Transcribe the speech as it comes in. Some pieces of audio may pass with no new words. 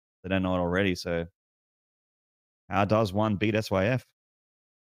They don't know it already. So how does one beat SYF?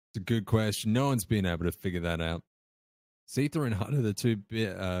 It's a good question. No one's been able to figure that out. Seether and Hutt are the two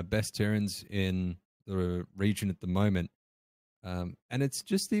best Terrans in the region at the moment. And it's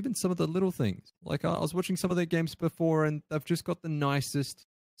just even some of the little things. Like I was watching some of their games before, and they've just got the nicest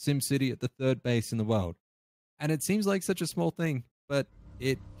SimCity at the third base in the world. And it seems like such a small thing, but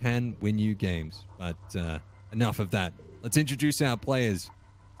it can win you games. But enough of that. Let's introduce our players,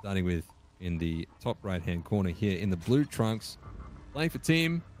 starting with in the top right-hand corner here in the blue trunks, playing for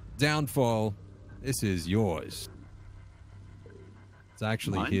Team Downfall. This is yours. It's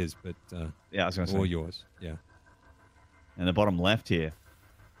actually Mine? his, but Yeah, I was going to say. or yours. Yeah. In the bottom left here,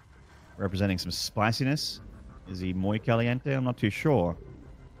 representing some spiciness, is he Muy Caliente? I'm not too sure.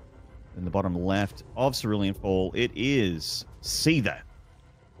 In the bottom left of Cerulean Fall, it is Seether.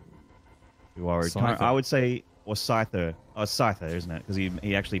 Who are, Scyther. I would say, or Scyther. Oh, Scyther, isn't it? Because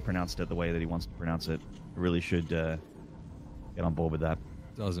he actually pronounced it the way that he wants to pronounce it. He really should get on board with that.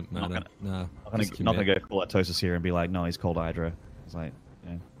 Doesn't matter. No. I'm not going to go full Atosis here and be like, no, he's called Hydra. It's like,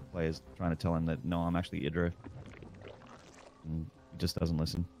 players trying to tell him that, no, I'm actually Idra. And he just doesn't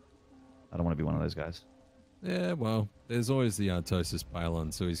listen. I don't want to be one of those guys. Yeah, well, there's always the Artosis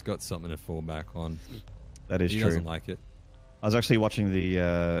pylon, so he's got something to fall back on. That is true. He doesn't like it. I was actually watching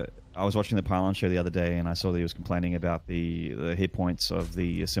the pylon show the other day, and I saw that he was complaining about the hit points of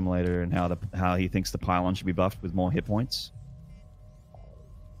the assimilator and how he thinks the pylon should be buffed with more hit points.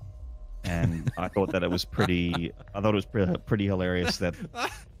 And I thought that it was pretty. I thought it was pretty hilarious that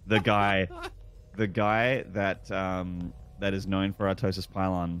the guy that that is known for Artosis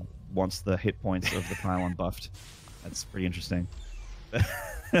pylon wants the hit points of the pylon buffed. That's pretty interesting.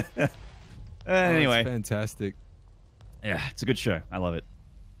 Anyway, that's fantastic. Yeah, it's a good show. I love it.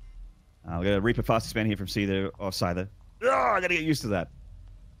 We got a Reaper fast expand here from Scyther. Oh, I gotta get used to that.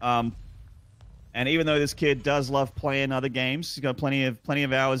 And even though this kid does love playing other games, he's got plenty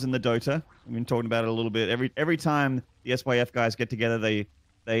of hours in the Dota. We've been talking about it a little bit. Every time the SYF guys get together,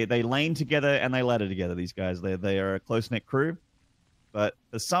 they lane together and they ladder together. These guys, they are a close knit crew. But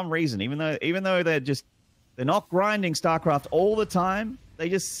for some reason, even though they're not grinding StarCraft all the time, they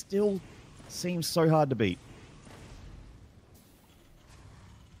just still seem so hard to beat.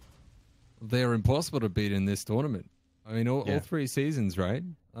 They're impossible to beat in this tournament. I mean, all 3 seasons, right?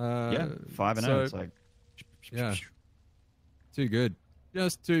 Yeah, 5-0. It's like, yeah, too good,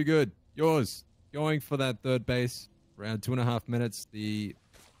 just too good. Yours going for that third base around 2.5 minutes. The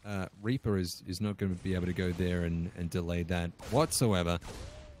Reaper is not going to be able to go there and delay that whatsoever.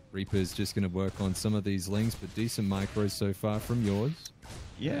 Reaper's just going to work on some of these lings, but decent micros so far from yours.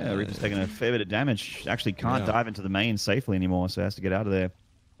 Yeah, Reaper's taking a fair bit of damage. Actually can't dive into the main safely anymore, so has to get out of there.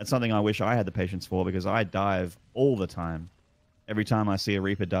 That's something I wish I had the patience for, because I dive all the time. Every time I see a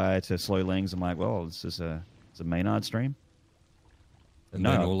Reaper die to slow lings, I'm like, well, this is a Maynard stream. And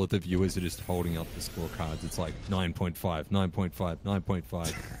then all of the viewers are just holding up the scorecards. It's like 9.5, 9.5,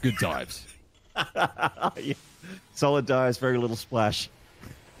 9.5. Good dives. Yeah. Solid dives, very little splash.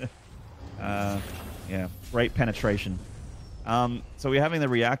 Yeah, great penetration. So we're having the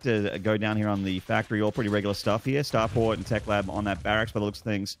reactor go down here on the factory, all pretty regular stuff here. Starport and Tech Lab on that barracks by the looks of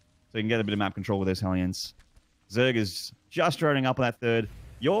things. So you can get a bit of map control with those Hellions. Zerg is just running up on that third.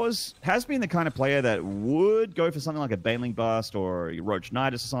 Yours has been the kind of player that would go for something like a Baneling Bust or Roach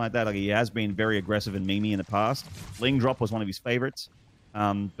Nidus or something like that. Like, he has been very aggressive and memey in the past. Ling Drop was one of his favorites.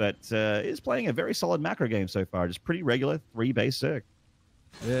 But is playing a very solid macro game so far. Just pretty regular 3-base Zerg.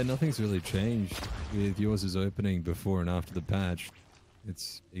 Yeah, nothing's really changed with yours' opening before and after the patch.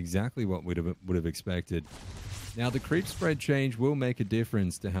 It's exactly what we would have expected. Now, the creep spread change will make a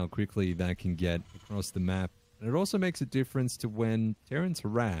difference to how quickly that can get across the map. And it also makes a difference to when Terrans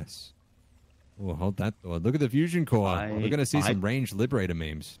harass. Oh, hold that thought. Look at the fusion core. We're going to see some ranged liberator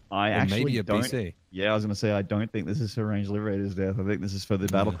memes. Maybe a BC. Yeah, I was going to say, I don't think this is for ranged liberator's death. I think this is for the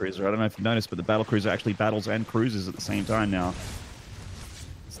battle cruiser. I don't know if you noticed, but the battle cruiser actually battles and cruises at the same time now.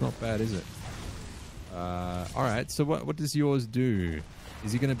 It's not bad, is it? All right, so what does yours do?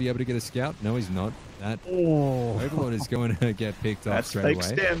 Is he going to be able to get a scout? No, he's not. That Overlord is going to get picked off straight away. That's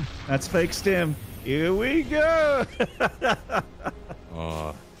fake stim. That's fake stim. Here we go.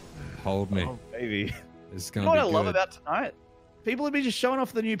 Oh, hold me. Oh, baby. This is going You to know be what I good. love about tonight? People have been just showing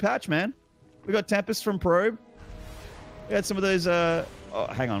off the new patch, man. We got Tempest from Probe. We had some of those. Oh,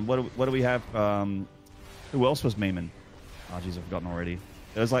 hang on. What do we have? Who else was memeing? Oh, jeez, I've forgotten already.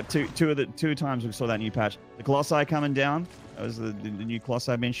 There was like two times we saw that new patch. The Colossi coming down. That was the new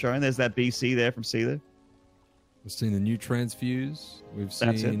Colossi being shown. There's that BC there from Seether. We've seen the new transfuse.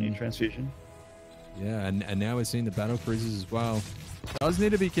 That's it, new transfusion. Yeah, and now we're seeing the battle cruisers as well. Does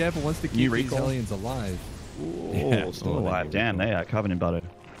need to be careful, wants to keep New these recall. aliens alive. Ooh, Yeah, still alive. Damn, they are covered in butter.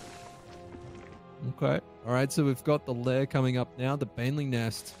 Okay. All right, so we've got the lair coming up now. The Baneling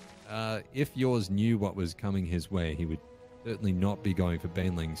Nest. If yours knew what was coming his way, he would certainly not be going for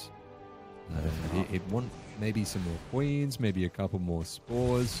Banelings. He'd want maybe some more queens, maybe a couple more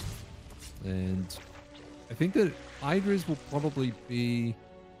spores. And I think that Hydras will probably be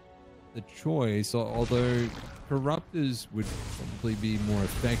the choice, although Corruptors would probably be more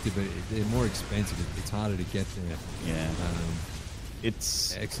effective, but they're more expensive. It's harder to get there. Yeah.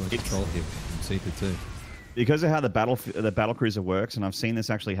 It's excellent control here from Seeker too. Because of how the battle cruiser works, and I've seen this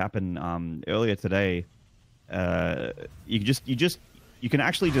actually happen earlier today. You can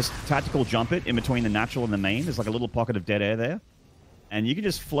actually just tactical jump it in between the natural and the main. There's like a little pocket of dead air there, and you can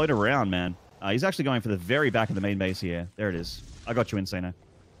just float around, man. He's actually going for the very back of the main base here. There it is. I got you, Insano.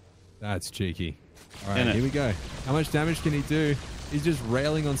 That's cheeky. All right, here we go. How much damage can he do? He's just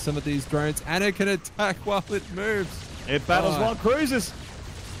railing on some of these drones, and it can attack while it moves. It battles while cruises.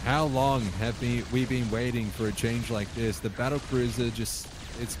 How long have we been waiting for a change like this? The battle cruiser just,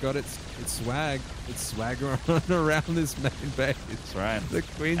 it's got its swag. It's swagger around this main base. That's right. The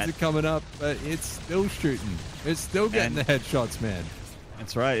queens are coming up, but it's still shooting. It's still getting the headshots, man.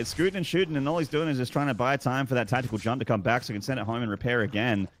 That's right. It's scooting and shooting, and all he's doing is just trying to buy time for that tactical jump to come back so he can send it home and repair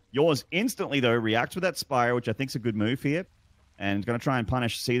again. Yours instantly, though, reacts with that Spire, which I think is a good move here. And he's going to try and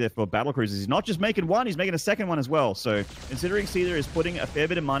punish Seether for battle cruisers. He's not just making one, he's making a second one as well. So, considering Seether is putting a fair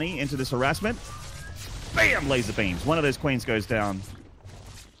bit of money into this harassment, bam! Laser beams. One of those queens goes down.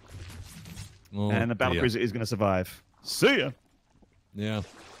 Oh, and the battle cruiser is going to survive. See ya! Yeah.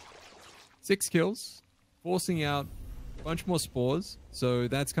 6 kills, forcing out a bunch more spores. So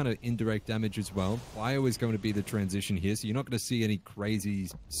that's kind of indirect damage as well. Bio is going to be the transition here. So you're not going to see any crazy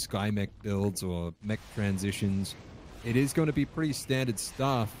Sky Mech builds or mech transitions. It is going to be pretty standard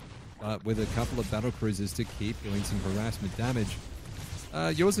stuff, but with a couple of battle cruisers to keep doing some harassment damage.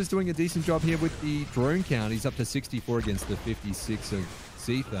 Yours is doing a decent job here with the drone count. He's up to 64 against the 56 of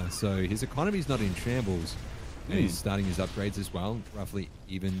Seether, so his economy's not in shambles. And he's starting his upgrades as well, roughly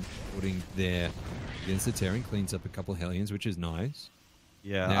even footing there against the Terran. Cleans up a couple of Hellions, which is nice.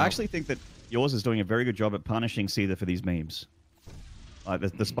 Yeah, I actually think that yours is doing a very good job at punishing Seether for these memes.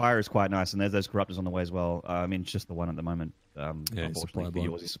 The Spire is quite nice, and there's those Corruptors on the way as well. I mean, it's just the one at the moment. Unfortunately for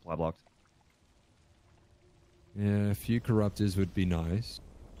yours, he's supply blocked. Yeah, a few Corruptors would be nice.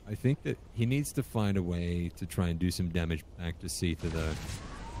 I think that he needs to find a way to try and do some damage back to Seether, though.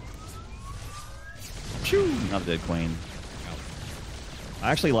 Choo! Another dead queen.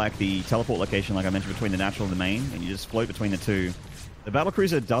 I actually like the teleport location, like I mentioned, between the natural and the main, and you just float between the two. The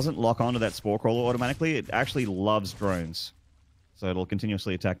battlecruiser doesn't lock onto that spore crawler automatically. It actually loves drones. So it'll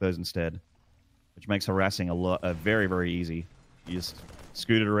continuously attack those instead, which makes harassing very, very easy. You just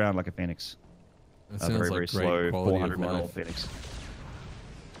scoot it around like a phoenix. That sounds very, like very great slow, 400 metal phoenix.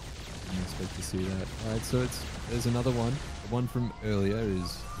 Didn't expect to see that. All right, so there's another one. The one from earlier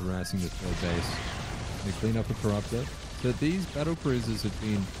is harassing the third base. They clean up a Corruptor. So these battle cruisers have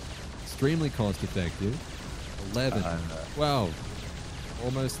been extremely cost effective. 11, 12,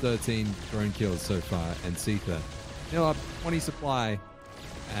 almost 13 drone kills so far, and Seether now up 20 supply,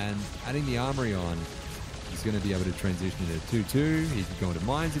 and adding the armory on, he's going to be able to transition into 2-2. He can go into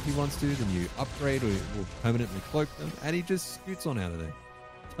mines if he wants to. Then you upgrade or will permanently cloak them, and he just scoots on out of there.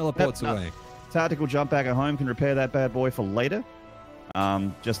 Teleports away. Tactical jump back at home can repair that bad boy for later.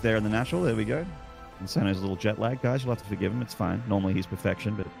 Just there in the natural. There we go. And Sano's a little jet lag, guys. You'll have to forgive him. It's fine. Normally he's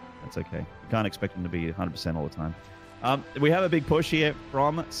perfection, but that's okay. You can't expect him to be 100% all the time. We have a big push here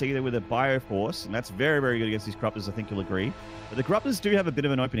from Seether with a Bioforce, and that's very, very good against these Corruptors, I think you'll agree. But the Corruptors do have a bit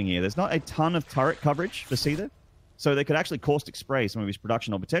of an opening here. There's not a ton of turret coverage for Seether, so they could actually caustic spray some of his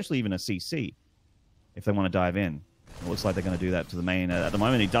production, or potentially even a CC, if they want to dive in. It looks like they're going to do that to the main. At the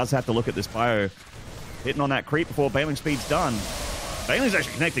moment, he does have to look at this Bio hitting on that creep before Baneling speed's done. Baneling's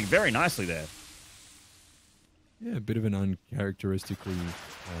actually connecting very nicely there. Yeah, a bit of an uncharacteristically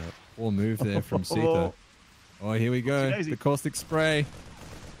poor move there from Seether. Oh, here we go. The caustic spray.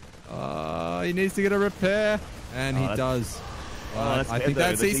 He needs to get a repair. And he does. I think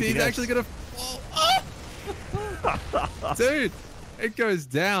that CC is actually going to fall. Oh! Dude, it goes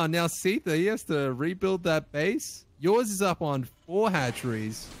down. Now Seether, he has to rebuild that base. Yours is up on 4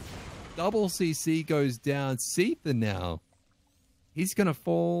 hatcheries. Double CC goes down. Seether now, he's going to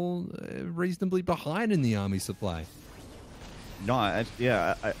fall reasonably behind in the army supply. No, I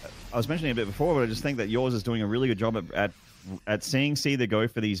was mentioning a bit before, but I just think that yours is doing a really good job at seeing Seether go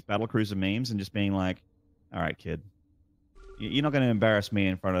for these battlecruiser memes and just being like, all right, kid, You're not going to embarrass me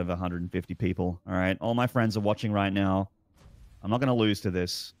in front of 150 people, all right? All my friends are watching right now. I'm not going to lose to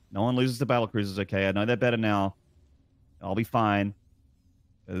this. No one loses to battle cruisers, okay? I know they're better now. I'll be fine.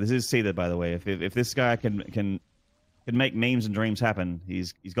 This is Seether, by the way. If this guy can make memes and dreams happen,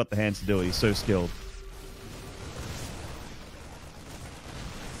 he's got the hands to do it. He's so skilled.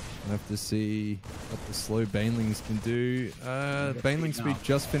 We'll have to see what the slow Banelings can do. Baneling speed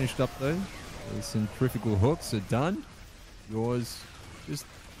just finished up though. The centrifugal hooks are done. Yours just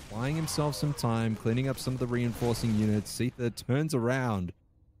buying himself some time, cleaning up some of the reinforcing units. Seether turns around.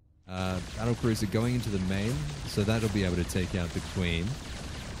 Battlecruiser going into the main, so that'll be able to take out the Queen.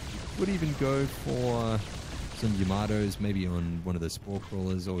 Would even go for some Yamatos, maybe on one of the Spore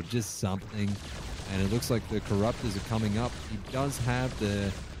Crawlers or just something. And it looks like the Corruptors are coming up. He does have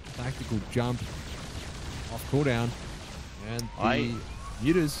the tactical jump off cooldown. And the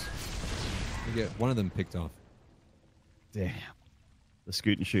Mutas, we get one of them picked off. Damn. The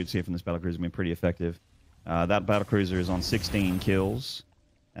scoot and shoots here from this battlecruiser have been pretty effective. That battlecruiser is on 16 kills.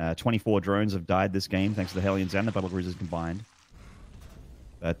 24 drones have died this game, thanks to the Hellions and the battlecruisers combined.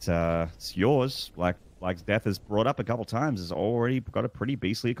 But it's yours. Like Death has brought up a couple times, has already got a pretty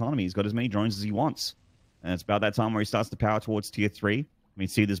beastly economy. He's got as many drones as he wants. And it's about that time where he starts to power towards tier 3. I mean,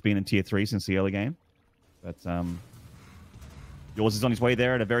 Seether's been in tier 3 since the early game. But yours is on his way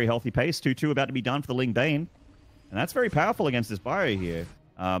there at a very healthy pace. 2-2 about to be done for the Ling Bane. And that's very powerful against this bio here.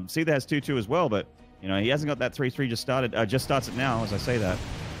 Seether has 2-2 as well, but you know he hasn't got that 3-3 just started. Just starts it now, as I say that.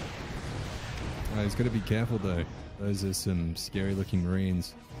 He's got to be careful though. Those are some scary-looking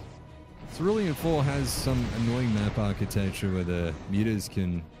Marines. Cerulean 4 has some annoying map architecture where the mutas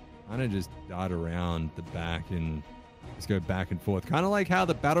can kind of just dart around the back and just go back and forth. Kind of like how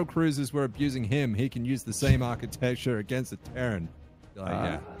the battle cruisers were abusing him. He can use the same architecture against a Terran.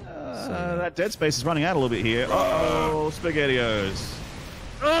 Like, that dead space is running out a little bit here. Uh-oh, SpaghettiOs.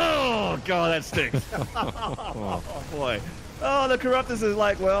 Oh, God, that stinks. Oh, boy. Oh, the Corruptors is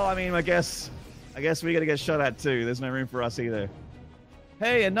like, well, I mean, I guess we got to get shot at too. There's no room for us either.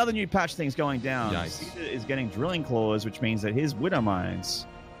 Hey, another new patch thing's going down. Seether is getting drilling claws, which means that his Widow Mines,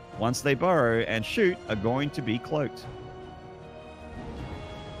 once they burrow and shoot, are going to be cloaked.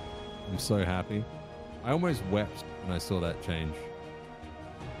 I'm so happy. I almost wept when I saw that change.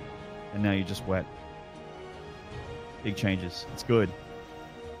 And now you're just wet. Big changes. It's good.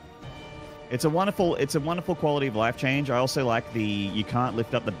 It's a wonderful quality of life change. I also like the you can't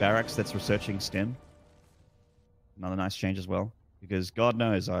lift up the barracks that's researching stim. Another nice change as well. Because God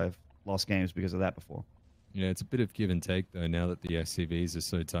knows I've lost games because of that before. Yeah, it's a bit of give and take though now that the SCVs are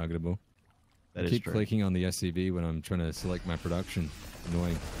so targetable. I keep clicking on the SCV when I'm trying to select my production.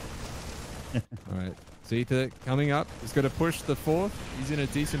 Annoying. Alright. Seether coming up. He's got to push the 4th. He's in a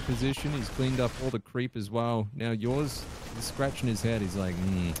decent position. He's cleaned up all the creep as well. Now yours is scratching his head. He's like,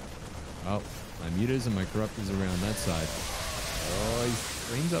 oh, my mutas and my corruptors around that side. Oh,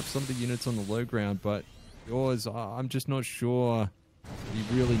 he cleans up some of the units on the low ground, but yours, I'm just not sure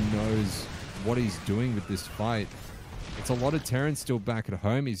he really knows what he's doing with this fight. It's a lot of Terrans still back at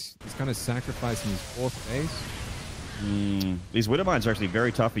home. He's kind of sacrificing his 4th base. These Widow Mines are actually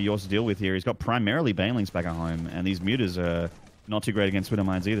very tough for yours to deal with here. He's got primarily Banelings back at home, and these mutas are not too great against Widow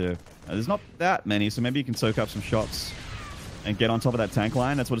Mines either. There's not that many, so maybe you can soak up some shots and get on top of that tank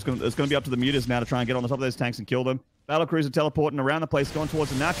line. That's what it's going to be up to the mutas now to try and get on the top of those tanks and kill them. Battlecruiser teleporting around the place, going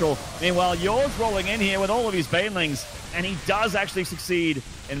towards the natural. Meanwhile, yours rolling in here with all of his Banelings, and he does actually succeed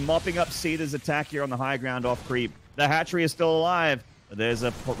in mopping up Seether's attack here on the high ground off creep. The hatchery is still alive. There's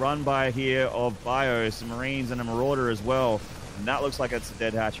a run by here of Bios, some Marines, and a Marauder as well. And that looks like it's a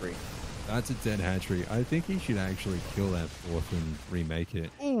dead hatchery. That's a dead hatchery. I think he should actually kill that 4th and remake it.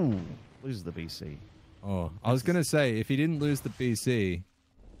 Ooh, loses the BC. Oh, I was going to say, if he didn't lose the BC,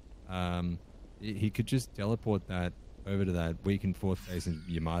 he could just teleport that over to that weakened 4th base and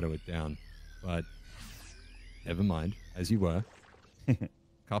Yamato it down. But never mind, as you were.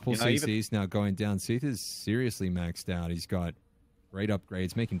 Couple CCs now going down. Seether's seriously maxed out. He's got great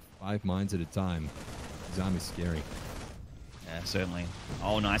upgrades, making 5 mines at a time. His army's scary. Yeah, certainly.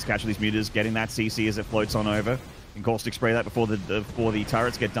 Oh, nice catch with these mutas, getting that CC as it floats on over. And Caustic spray that before the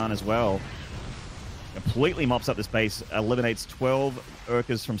turrets get done as well. Completely mops up the space, eliminates 12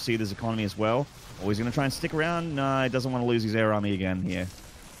 Urkas from Seether's economy as well. Oh, he's going to try and stick around. No, he doesn't want to lose his air army again here.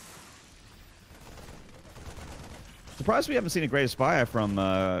 Surprised we haven't seen a Great Aspire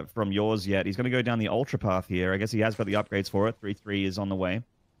from yours yet. He's going to go down the Ultra path here. I guess he has got the upgrades for it. 3-3 is on the way.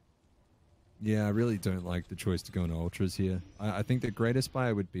 Yeah, I really don't like the choice to go into Ultras here. I think the Great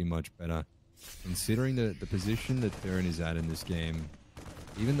Aspire would be much better. Considering the position that Theron is at in this game,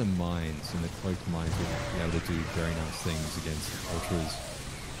 even the mines and the cloaked mines will be able to do very nice things against ultras.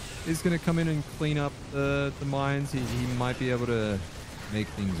 He's going to come in and clean up the mines. He might be able to make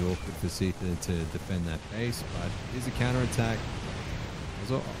things awkward for Seether to defend that base, but here's a counterattack.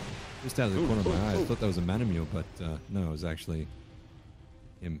 Just out of the corner of my eye, I thought that was a mana mule, but no, it was actually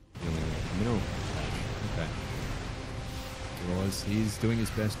him dealing with a mineral patch. Okay. Yours, he's doing his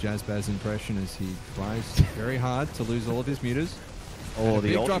best Jazzbaz impression as he tries very hard to lose all of his mutas. Oh,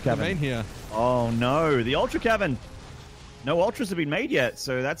 the Ultra drop Cavern. main here. Oh no, the Ultra Cavern. No Ultras have been made yet,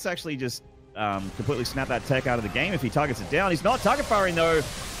 so that's actually just completely snapped that tech out of the game if he targets it down. He's not target firing though.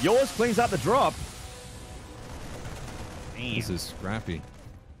 Yours cleans up the drop. Damn. This is scrappy.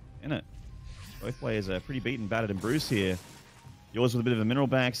 Isn't it? Both players are pretty beaten, battered, and bruised here. Yours with a bit of a mineral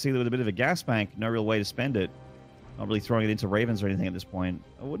bank, Seether with a bit of a gas bank. No real way to spend it. Not really throwing it into Ravens or anything at this point.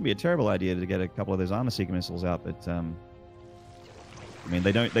 It wouldn't be a terrible idea to get a couple of those Armor Seeker missiles out, but I mean,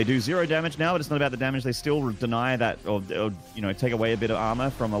 they do 0 damage now, but it's not about the damage. They still deny that, or you know, take away a bit of armor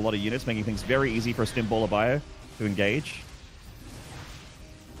from a lot of units, making things very easy for a Stim Baller Bio to engage.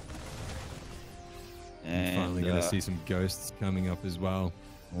 And finally going to see some ghosts coming up as well.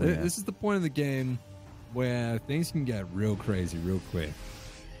 Oh, yeah. This is the point of the game where things can get real crazy real quick.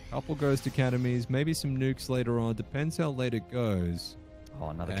 Couple Ghost Academies, maybe some nukes later on. Depends how late it goes. Oh,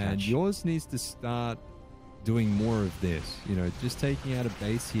 another and catch. Yours needs to start doing more of this. You know, just taking out a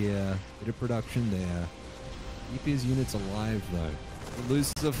base here, bit of production there. Keep his units alive though. The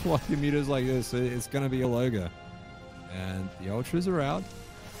loses a flock of mutas like this, it's going to be a Loga. And the Ultras are out.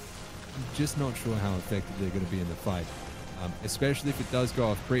 I'm just not sure how effective they're going to be in the fight. Especially if it does go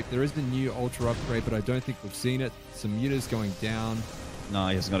off creep. There is the new Ultra upgrade, but I don't think we've seen it. Some mutas going down. No,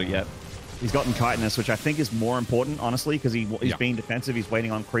 he hasn't got it yet. He's gotten chitinous, which I think is more important, honestly, because he's being defensive. He's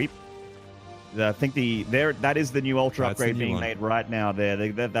waiting on creep. I think that is the new Ultra upgrade being made right now.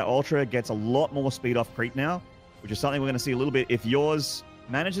 That Ultra gets a lot more speed off creep now, which is something we're going to see a little bit. If yours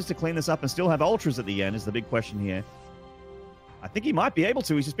manages to clean this up and still have Ultras at the end is the big question here. I think he might be able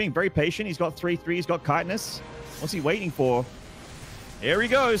to. He's just being very patient. He's got 3/3. He's got chitinous. What's he waiting for? Here he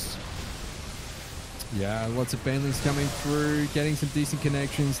goes. Yeah, lots of Banelings coming through, getting some decent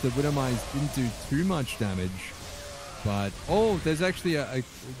connections. The Widowmines didn't do too much damage, but there's actually a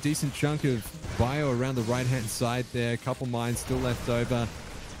decent chunk of bio around the right-hand side there. A couple mines still left over.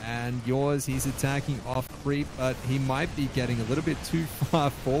 And yours, he's attacking off creep, but he might be getting a little bit too far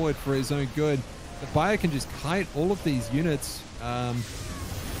forward for his own good. The bio can just kite all of these units. Yeah,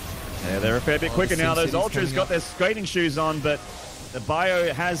 they're a fair bit quicker now. Those Ultras got their skating shoes on, but the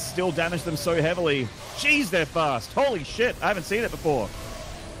bio has still damaged them so heavily. Jeez, they're fast. Holy shit, I haven't seen it before.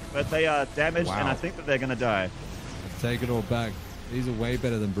 But they are damaged, and I think that they're going to die. Take it all back. These are way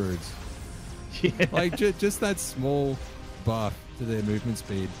better than Broods. Yeah. Like, just that small buff to their movement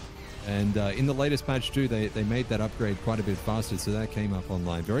speed. And in the latest patch too, they made that upgrade quite a bit faster, so that came up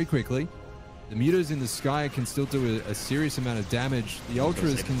online very quickly. The mutas in the sky can still do a serious amount of damage. The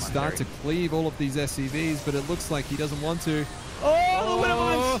Ultras can start to cleave all of these SCVs, but it looks like he doesn't want to. Oh, the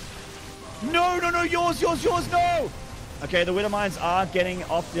Widowmines! No, yours, no! Okay, the Widowmines aren't getting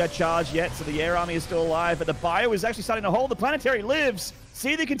off their charge yet, so the air army is still alive, but the bio is actually starting to hold. The planetary lives.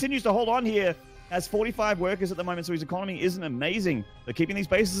 Seether continues to hold on here. Has 45 workers at the moment, so his economy isn't amazing. But keeping these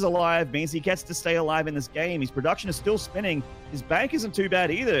bases alive means he gets to stay alive in this game. His production is still spinning. His bank isn't too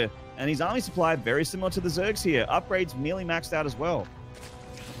bad either. And his army supply, very similar to the Zergs here. Upgrades nearly maxed out as well.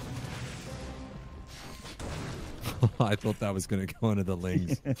 I thought that was going to go into the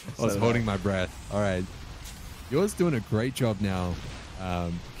Lings. I was holding my breath. All right. Yours doing a great job now,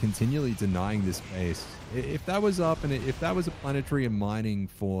 continually denying this base. If that was up and if that was a planetary and mining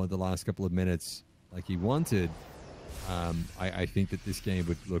for the last couple of minutes like he wanted, I think that this game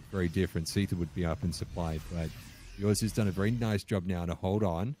would look very different. Seether would be up in supply, but yours has done a very nice job now to hold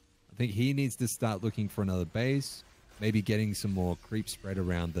on. I think he needs to start looking for another base, maybe getting some more creep spread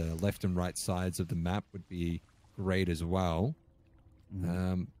around the left and right sides of the map would be great as well.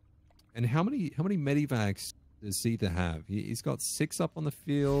 And how many medivacs does Seether have? He's got 6 up on the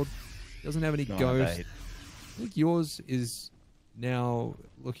field. Doesn't have any ghosts. I think yours is now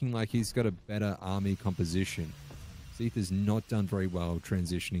looking like he's got a better army composition. Seether's not done very well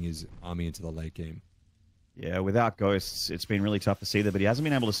transitioning his army into the late game. Yeah, without ghosts, it's been really tough for Seether, but he hasn't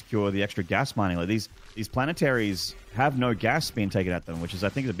been able to secure the extra gas mining. Like these planetaries have no gas being taken at them, which is, I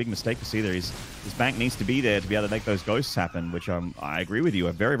think, is a big mistake for Seether. His bank needs to be there to be able to make those ghosts happen, which I agree with you,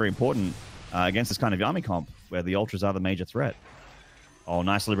 are very, very important against this kind of army comp, where the Ultras are the major threat. Oh,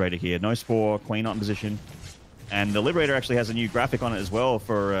 nice Liberator here. No Spore, Queen not in position. And the Liberator actually has a new graphic on it as well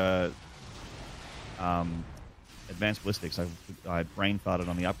for advanced ballistics. I brain farted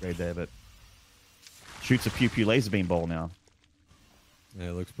on the upgrade there, but shoots a pew pew laser beam ball now. Yeah,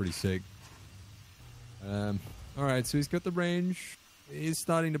 it looks pretty sick. All right, so he's got the range. He's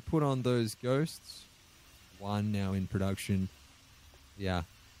starting to put on those ghosts. One now in production. Yeah,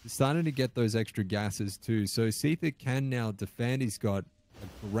 he's starting to get those extra gases too. So Seether can now defend. He's got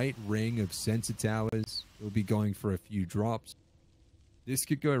a great ring of sensor towers. He'll be going for a few drops. This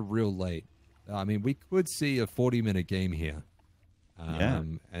could go real late. I mean, we could see a 40-minute game here. Yeah.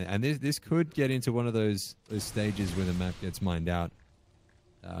 And this could get into one of those stages where the map gets mined out.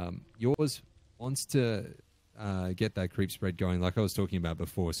 Yours wants to get that creep spread going like I was talking about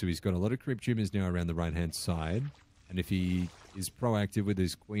before. So he's got a lot of creep tumors now around the right-hand side. And if he is proactive with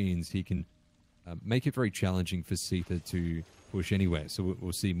his queens, he can make it very challenging for Seether to push anywhere. So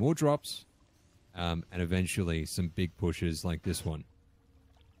we'll see more drops and eventually some big pushes like this one.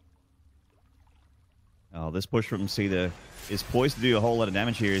 Oh, this push from Seether is poised to do a whole lot of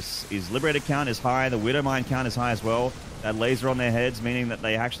damage here. His Liberator count is high. The Widow Mine count is high as well. That laser on their heads, meaning that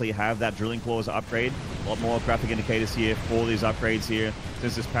they actually have that Drilling Claws upgrade. A lot more graphic indicators here for these upgrades here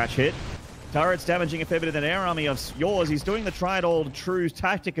since this patch hit. Turret's damaging a fair bit of that air army of yours. He's doing the tried old true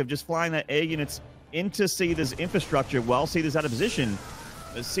tactic of just flying that air units into Seether's infrastructure while Seether's out of position.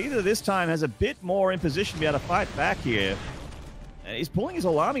 But Seether this time has a bit more in position to be able to fight back here. And he's pulling his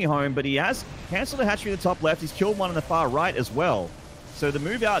whole army home, but he has cancelled a hatchery in the top left. He's killed one in the far right as well. So the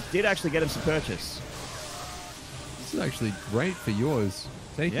move out did actually get him some purchase. This is actually great for yours.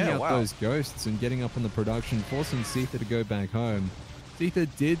 Taking out those ghosts and getting up on the production, forcing Seether to go back home. Seether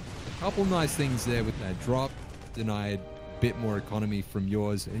did a couple nice things there with that drop, denied a bit more economy from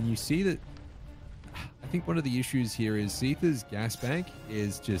yours. And you see that I think one of the issues here is Seether's gas bank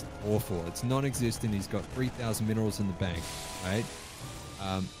is just awful. It's non-existent. He's got 3,000 minerals in the bank, right?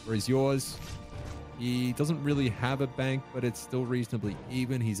 Whereas yours, he doesn't really have a bank, but it's still reasonably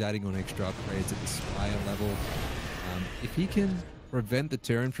even. He's adding on extra upgrades at the Spire level. If he can prevent the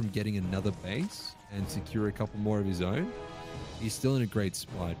Terran from getting another base and secure a couple more of his own, he's still in a great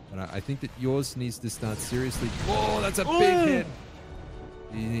spot. But I think that yours needs to start seriously. Oh, that's a big hit.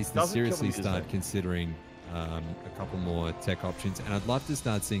 He needs to seriously start considering a couple more tech options. And I'd love to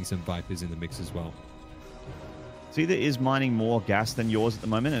start seeing some Vipers in the mix as well. Seether is mining more gas than yours at the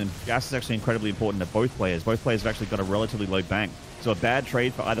moment, and gas is actually incredibly important to both players. Both players have actually got a relatively low bank. So a bad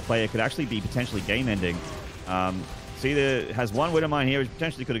trade for either player could actually be potentially game-ending. Seether has one Widow Mine here, which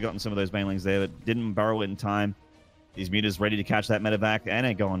potentially could have gotten some of those banelings there, but didn't burrow it in time. These mutas ready to catch that medevac and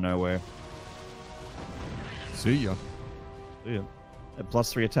ain't going nowhere. See ya. See ya.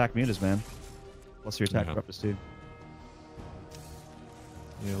 +3 attack mutas, man. +3 attack Raptors too.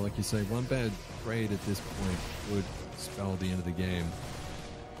 Yeah, like you say, one bad trade at this point would spell the end of the game.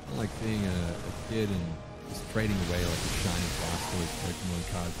 Not like being a kid and just trading away like a shiny Blastoise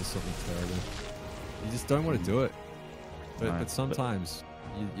Pokemon card for something terrible. You just don't want to do it. But sometimes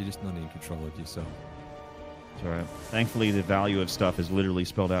you're just not in control of yourself. It's alright. Thankfully, the value of stuff is literally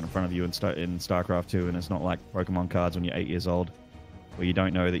spelled out in front of you in StarCraft 2, and it's not like Pokemon cards when you're 8 years old, where you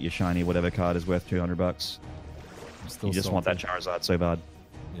don't know that your shiny whatever card is worth $200. You just want that Charizard so bad.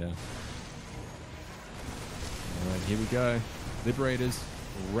 Yeah. All right, here we go. Liberators,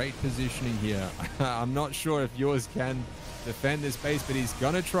 great positioning here. I'm not sure if yours can defend this base, but he's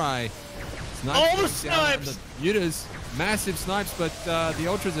gonna try. All the snipes! The mutas, massive snipes, but the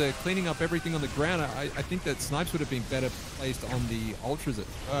Ultras are cleaning up everything on the ground. I think that snipes would have been better placed on the Ultras at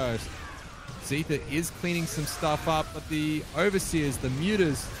first. Seether is cleaning some stuff up, but the Overseers, the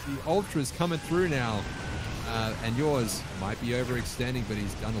mutas, the Ultras coming through now. And yours might be overextending, but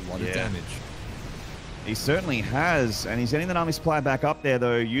he's done a lot of damage. He certainly has, and he's getting that army supply back up there,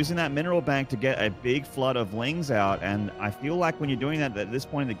 though, using that mineral bank to get a big flood of lings out. And I feel like when you're doing that at this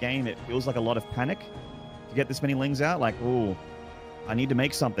point in the game, it feels like a lot of panic to get this many lings out. Like, oh, I need to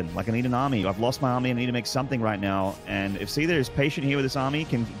make something. Like, I need an army. I've lost my army. I need to make something right now. And if Seether is patient here with this army,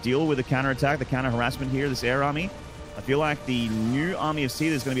 can deal with the counterattack, the counter-harassment here, this air army, I feel like the new army of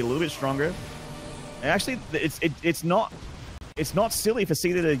Seether is going to be a little bit stronger. Actually, it's not silly for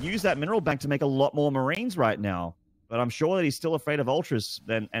Seether to use that mineral bank to make a lot more Marines right now. But I'm sure that he's still afraid of Ultras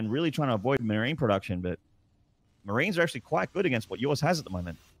and really trying to avoid Marine production. But Marines are actually quite good against what yours has at the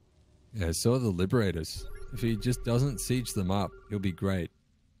moment. Yeah, so are the Liberators. If he just doesn't siege them up, he'll be great.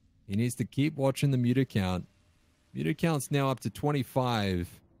 He needs to keep watching the muta count. Muta count's now up to 25.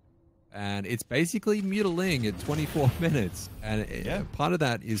 And it's basically mutaling at 24 minutes. And part of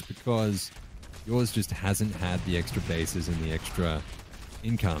that is because yours just hasn't had the extra bases and the extra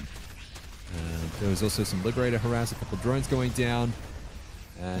income. There was also some Liberator harass, a couple of drones going down,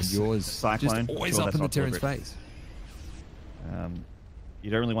 and yours Cyclone. just always up in the Terran's face. You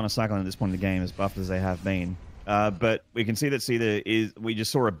don't really want to cycle at this point in the game, as buffed as they have been. But we can see that we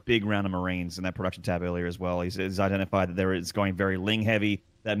just saw a big round of Marines in that production tab earlier as well. He's identified that there is going very Ling heavy,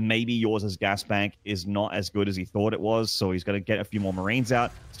 that maybe yours' gas bank is not as good as he thought it was, so he's got to get a few more Marines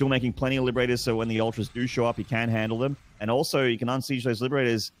out. Still making plenty of Liberators, so when the Ultras do show up, he can handle them. And also, you can unsiege those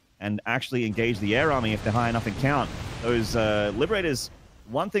Liberators and actually engage the air army if they're high enough in count. Those Liberators,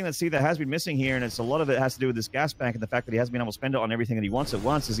 one thing that Seether has been missing here, and it's a lot of it has to do with this gas bank and the fact that he hasn't been able to spend it on everything that he wants at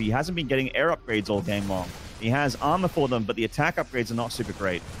once, is he hasn't been getting air upgrades all game long. He has armor for them, but the attack upgrades are not super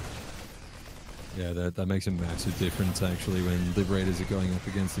great. Yeah, that makes a massive difference, actually, when Liberators are going up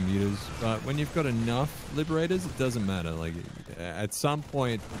against the Mutas. But when you've got enough Liberators, it doesn't matter. Like, at some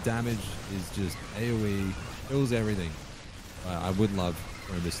point, the damage is just AoE, kills everything. I would love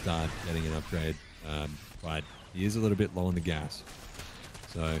for him to start getting an upgrade, but he is a little bit low on the gas.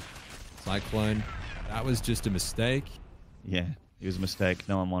 So, Cyclone, that was just a mistake. Yeah, it was a mistake.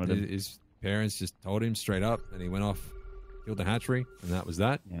 No one wanted him. His parents just told him straight up, and he went off, killed the hatchery, and that was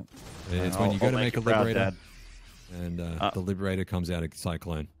that. Yeah. It's when you go to make a Liberator, proud, and the Liberator comes out of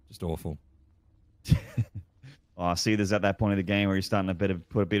Cyclone. Just awful. Oh, see, there's at that point of the game where you're starting to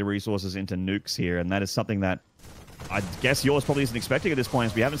put a bit of resources into nukes here, and that is something that I guess yours probably isn't expecting at this point,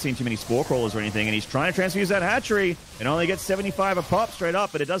 as we haven't seen too many Spore Crawlers or anything, and he's trying to transfuse that hatchery and only gets 75 a pop straight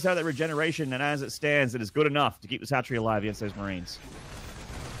up, but it does have that regeneration, and as it stands, it is good enough to keep this hatchery alive against those Marines.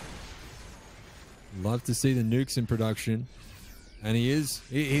 Love to see the nukes in production, and he's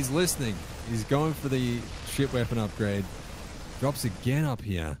listening. He's going for the ship weapon upgrade. Drops again up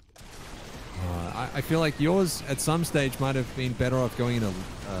here. I feel like yours at some stage might have been better off going into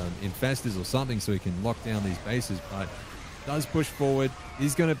Infestors or something so he can lock down these bases, but does push forward.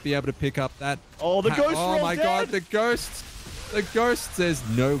 He's going to be able to pick up that. Oh, the Ghost! Oh my God, the Ghost! The Ghost, there's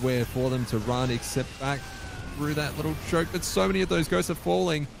nowhere for them to run except back through that little choke, but so many of those Ghosts are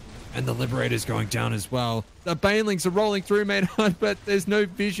falling. And the Liberator's going down as well. The Banelings are rolling through, mate, but there's no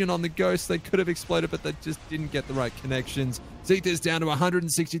vision on the Ghosts. They could have exploded, but they just didn't get the right connections. Seether's down to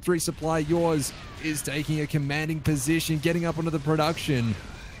 163 supply. Yours is taking a commanding position, getting up onto the production.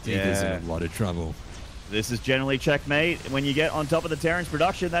 Seether's in a lot of trouble. This is generally checkmate. When you get on top of the Terran's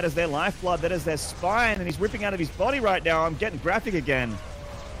production, that is their lifeblood, that is their spine, and he's ripping out of his body right now. I'm getting graphic again.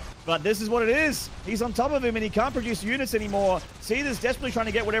 But this is what it is. He's on top of him and he can't produce units anymore. Seether's desperately trying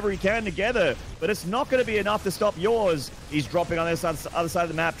to get whatever he can together, but it's not going to be enough to stop yours. He's dropping on this other side of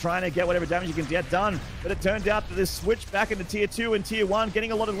the map, trying to get whatever damage he can get done. But it turned out that this switch back into Tier 2 and Tier 1,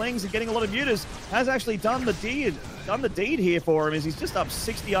 getting a lot of Lings and getting a lot of Mutas, has actually done the deed here for him, as he's just up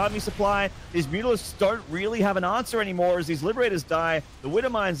 60 army supply. His Mutalists don't really have an answer anymore as these Liberators die. The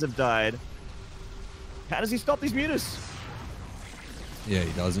Widowmines have died. How does he stop these Mutas? Yeah,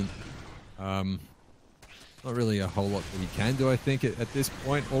 he doesn't. Not really a whole lot that he can do, I think, at this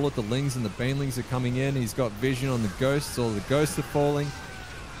point. All of the Lings and the Banelings are coming in. He's got vision on the Ghosts. All the Ghosts are falling.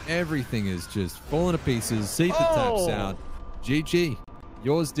 Everything is just falling to pieces. Seether taps out. GG.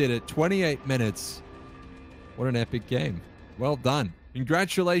 Yours did it. 28 minutes. What an epic game. Well done.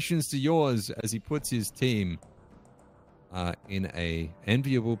 Congratulations to yours as he puts his team in a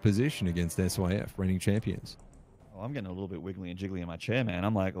enviable position against SYF, reigning champions. I'm getting a little bit wiggly and jiggly in my chair, man.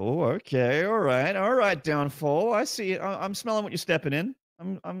 I'm like, oh, okay, all right, Downfall. I see it. I'm smelling what you're stepping in.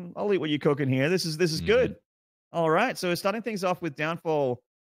 I'll eat what you're cooking here. This is good. All right, so we're starting things off with Downfall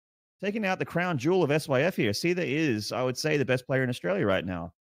taking out the crown jewel of SYF here. Seether is, I would say, the best player in Australia right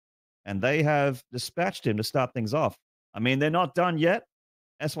now, and they have dispatched him to start things off. I mean, they're not done yet.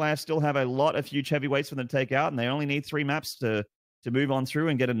 SYF still have a lot of huge heavyweights for them to take out, and they only need 3 maps to move on through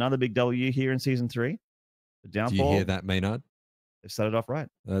and get another big W here in Season 3. The Downfall. Do you hear that, Maynard? They've started off right.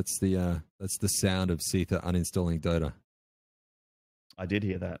 That's the sound of Seether uninstalling Dota. I did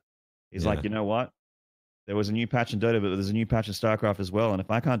hear that. He's like, you know what? There was a new patch in Dota, but there's a new patch in StarCraft as well. And if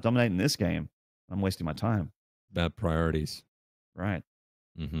I can't dominate in this game, I'm wasting my time. Bad priorities. Right.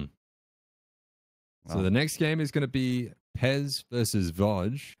 Mm-hmm. Wow. So the next game is going to be Pez versus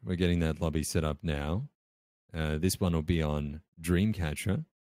Vodge. We're getting that lobby set up now. This one will be on Dreamcatcher.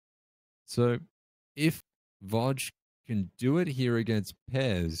 So if Vodge can do it here against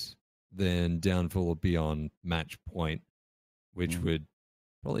Pez, then Downfall will be on match point, which would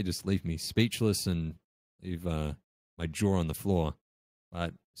probably just leave me speechless and leave my jaw on the floor.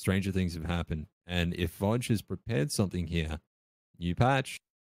 But stranger things have happened. And if Vodge has prepared something here, new patch,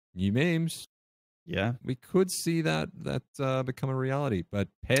 new memes, yeah, we could see that become a reality. But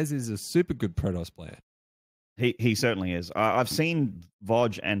Pez is a super good Protoss player. He certainly is. I've seen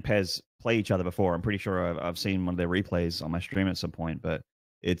Vodge and Pez play each other before. I'm pretty sure I've seen one of their replays on my stream at some point, but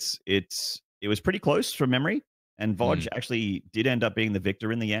it was pretty close from memory. and Vodge actually did end up being the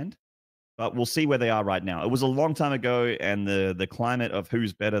victor in the end. But we'll see where they are right now. It was a long time ago, and the climate of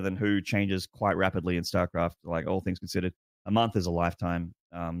who's better than who changes quite rapidly in StarCraft. Like all things considered, a month is a lifetime.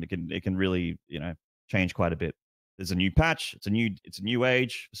 It can really change quite a bit. There's a new patch. It's a new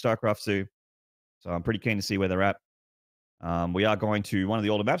age for StarCraft 2. So I'm pretty keen to see where they're at. We are going to one of the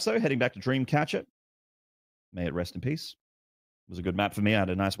older maps though, heading back to Dreamcatcher. May it rest in peace. It was a good map for me. I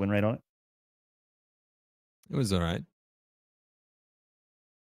had a nice win rate on it. It was all right.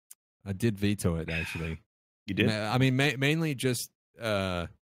 I did veto it, actually. You did? I mean, mainly just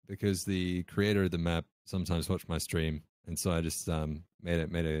because the creator of the map sometimes watched my stream, and so I just made a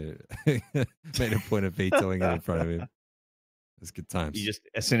made a point of vetoing it in front of him. It's good times. You just,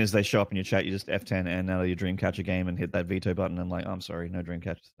 as soon as they show up in your chat, you just F10 and out of your Dreamcatcher game and hit that veto button and like, I'm sorry, no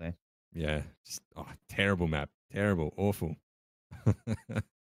Dreamcatcher today. Yeah, just terrible map, terrible, awful.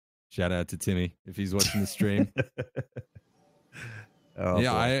 Shout out to Timmy if he's watching the stream. Yeah, boy.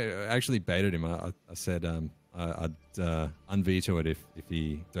 I actually baited him. I said I'd unveto it if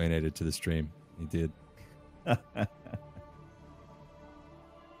he donated to the stream. He did.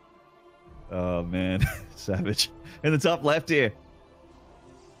 Oh, man. Savage. In the top left here.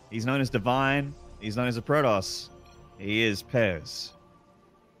 He's known as Divine. He's known as a Protoss. He is Pez.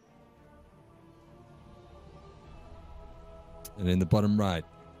 And in the bottom right,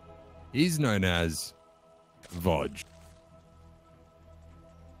 he's known as Vodge.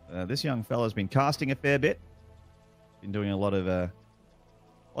 This young fella's been casting a fair bit. Been doing a lot of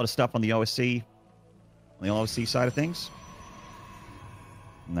stuff on the OSC side of things.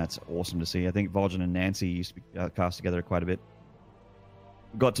 And that's awesome to see. I think Vodge and Nancy used to be cast together quite a bit.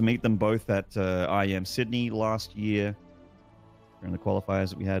 Got to meet them both at IEM Sydney last year during the qualifiers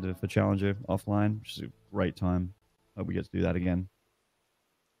that we had for Challenger offline, which is a great time. Hope we get to do that again.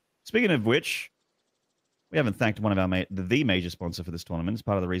 Speaking of which, we haven't thanked one of our the major sponsor for this tournament. It's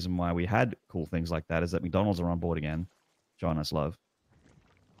part of the reason why we had cool things like that is that McDonald's are on board again. Showing us love.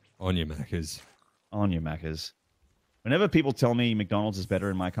 On your Maccas. On your Maccas. Whenever people tell me McDonald's is better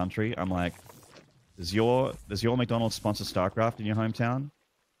in my country, I'm like, does your McDonald's sponsor StarCraft in your hometown?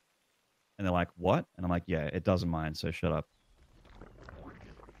 And they're like, what? And I'm like, yeah, it doesn't mind, so shut up.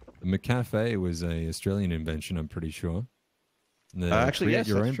 The McCafe was a Australian invention, I'm pretty sure. And the actually, yes,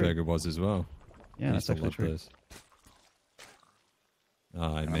 your own true. burger was as well. Yeah, that's actually true. Those.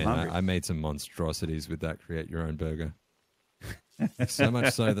 Oh, I made some monstrosities with that create your own burger. So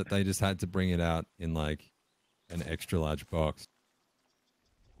much so that they just had to bring it out in like an extra large box.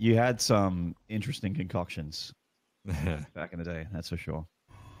 You had some interesting concoctions back in the day, that's for sure.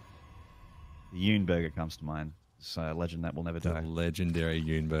 The Yoon burger comes to mind. It's a legend that will never die. The legendary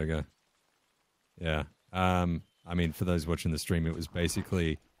Yoon burger. Yeah. I mean, for those watching the stream, it was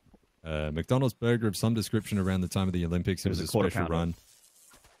basically McDonald's burger of some description around the time of the Olympics. It was a special run.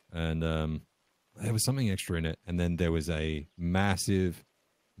 And there was something extra in it. And then there was a massive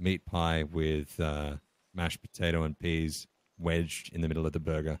meat pie with mashed potato and peas wedged in the middle of the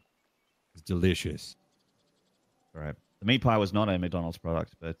burger. It was delicious. Right. The meat pie was not a McDonald's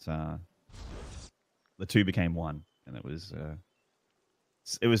product, but the two became one. And it was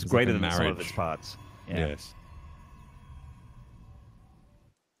greater like than some of its parts. Yeah. Yes.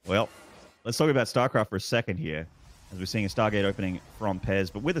 Well, let's talk about StarCraft for a second here, as we're seeing a Stargate opening from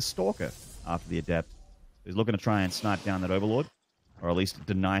Pez, but with a Stalker after the Adept, who's looking to try and snipe down that Overlord, or at least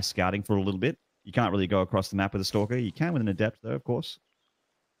deny scouting for a little bit. You can't really go across the map with a Stalker. You can with an Adept, though, of course.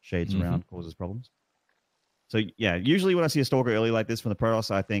 Shades around causes problems. So, yeah, usually when I see a Stalker early like this from the Protoss,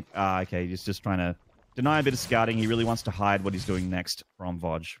 I think, okay, he's just trying to deny a bit of scouting. He really wants to hide what he's doing next from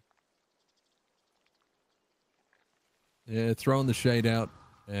Vodge. Yeah, throwing the shade out.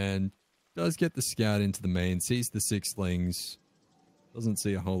 And does get the scout into the main, sees the 6 slings, doesn't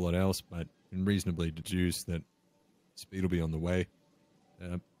see a whole lot else, but can reasonably deduce that speed will be on the way.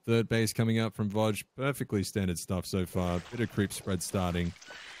 Third base coming up from Vodge, perfectly standard stuff so far, bit of creep spread starting.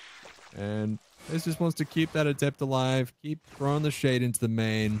 And this just wants to keep that Adept alive, keep throwing the shade into the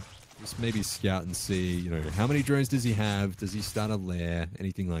main, just maybe scout and see, how many drones does he have, does he start a lair,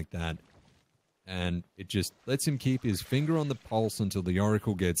 anything like that. And it just lets him keep his finger on the pulse until the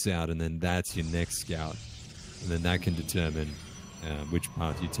Oracle gets out, and then that's your next scout. And then that can determine which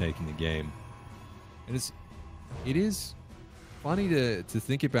path you take in the game. And it is funny to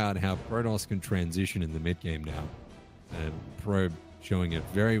think about how Protoss can transition in the mid-game now. And Probe showing it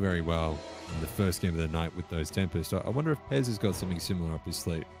very, very well in the first game of the night with those Tempests. I wonder if Pez has got something similar up his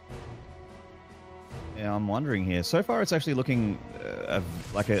sleeve. Yeah, I'm wondering here. So far, it's actually looking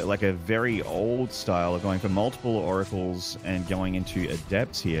like a very old style of going for multiple oracles and going into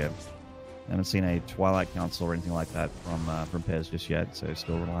adepts here. Haven't seen a Twilight Council or anything like that from Pez just yet, so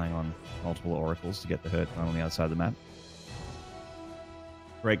still relying on multiple oracles to get the hurt on the other side of the map.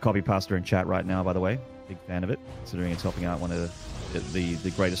 Great copy pasta in chat right now, by the way. Big fan of it, considering it's helping out one of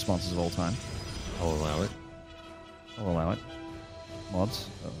the greatest sponsors of all time. I'll allow it. I'll allow it. Mods,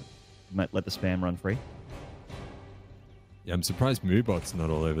 let the spam run free. Yeah, I'm surprised Moobot's not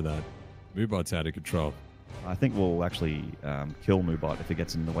all over that. Moobot's out of control. I think we'll actually kill Moobot if it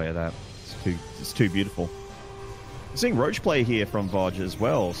gets in the way of that. It's too beautiful. We're seeing Roach play here from Vodge as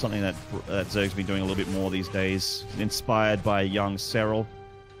well, something that Zerg's been doing a little bit more these days, inspired by young Serral,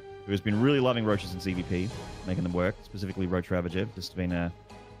 who has been really loving Roaches in CVP, making them work, specifically Roach Ravager. Just been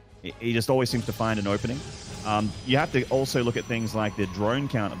he just always seems to find an opening. You have to also look at things like the drone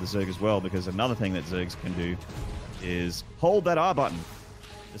count of the Zerg as well, because another thing that Zergs can do is hold that R button,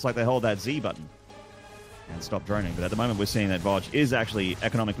 just like they hold that Z button, and stop droning. But at the moment, we're seeing that Vodge is actually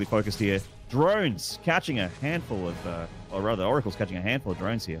economically focused here. Drones catching a handful of, or rather, Oracle's catching a handful of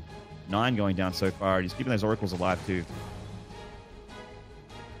drones here. 9 going down so far, and he's keeping those Oracles alive too.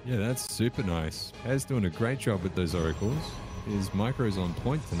 Yeah, that's super nice. Pez doing a great job with those Oracles. His micro's on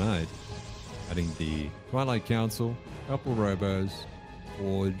point tonight. Adding the Twilight Council, couple Robos,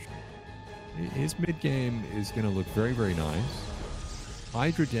 Forge. His mid-game is going to look very, very nice.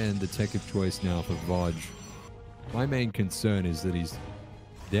 Hydra Den, the tech of choice now for Vodge. My main concern is that he's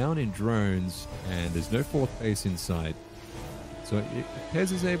down in drones and there's no fourth base in sight. So if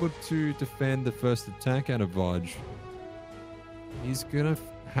Pez is able to defend the first attack out of Vodge, he's going to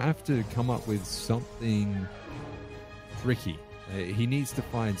have to come up with something tricky. He needs to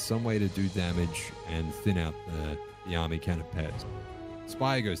find some way to do damage and thin out the army can of Pez.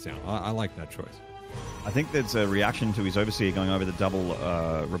 Spire goes down. I like that choice. I think that's a reaction to his Overseer going over the double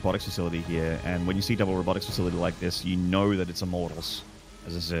robotics facility here. And when you see double robotics facility like this, you know that it's Immortals.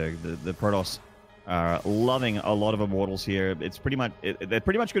 As I said, the Protoss are loving a lot of Immortals here. It's pretty much they're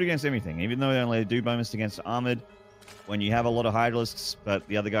pretty much good against everything, even though they only do bonus against Armored. When you have a lot of Hydralisks, but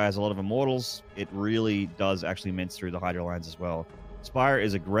the other guy has a lot of Immortals, it really does actually mince through the Hydra lines as well. Spire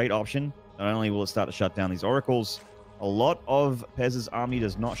is a great option. Not only will it start to shut down these Oracles, a lot of Pez's army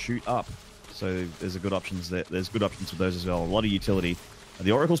does not shoot up. So there's good options there. There's good options for those as well. A lot of utility.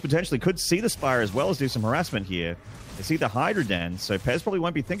 The Oracles potentially could see the Spire as well as do some harassment here. They see the Hydra Den, so Pez probably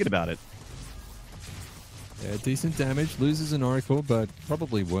won't be thinking about it. Yeah, decent damage. Loses an Oracle, but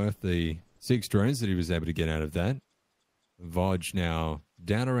probably worth the 6 drones that he was able to get out of that. Vodge now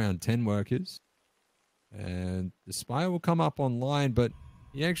down around 10 workers. And the Spire will come up online, but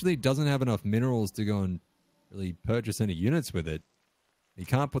he actually doesn't have enough minerals to go and really purchase any units with it. He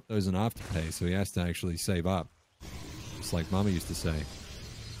can't put those in Afterpay, so he has to actually save up. Just like Mama used to say.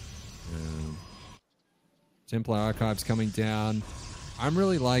 Templar Archives coming down. I'm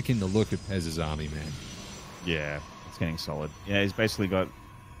really liking the look of Pez's army, man. Yeah, it's getting solid. Yeah, he's basically got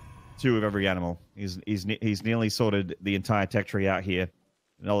 2 of every animal. He's nearly sorted the entire tech tree out here.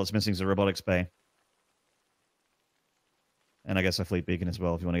 And all that's missing is a robotics bay. And I guess a fleet beacon as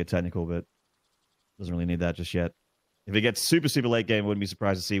well, if you want to get technical, but doesn't really need that just yet. If it gets super, super late game, I wouldn't be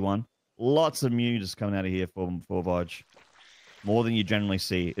surprised to see one. Lots of mutas coming out of here for Vodge. More than you generally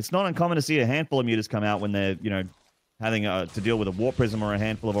see. It's not uncommon to see a handful of mutas come out when they're, having to deal with a Warp Prism or a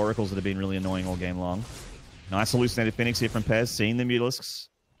handful of Oracles that have been really annoying all game long. Nice hallucinated Phoenix here from Pez, seeing the Mutalisks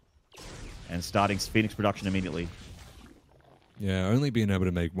and starting Phoenix production immediately. Yeah, only being able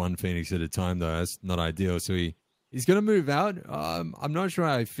to make 1 Phoenix at a time, though, that's not ideal. So he's going to move out. I'm not sure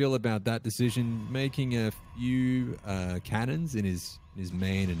how I feel about that decision. Making a few cannons in his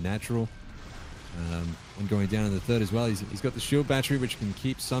main and natural. And going down in the third as well. He's got the shield battery, which can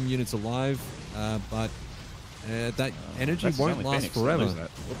keep some units alive. But that energy won't last forever.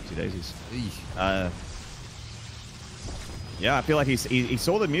 Whoopsie daisies. Yeah, I feel like he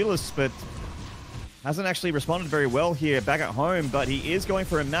saw the Mutalisks, but hasn't actually responded very well here back at home. But he is going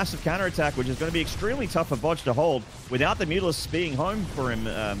for a massive counterattack, which is going to be extremely tough for Vodge to hold without the Mutalisks being home for him.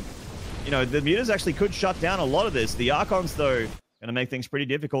 The Mutas actually could shut down a lot of this. The Archons, though, going to make things pretty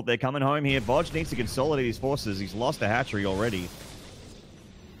difficult. They're coming home here. Vodge needs to consolidate his forces. He's lost a hatchery already.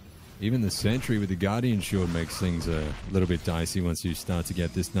 Even the Sentry with the Guardian Shield makes things a little bit dicey once you start to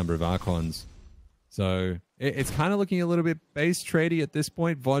get this number of Archons. So it's kind of looking a little bit base tradey at this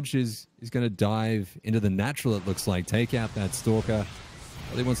point. Vodge is going to dive into the natural, it looks like. Take out that Stalker.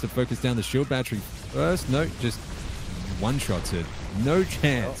 Really wants to focus down the shield battery first. No, just one-shots it. No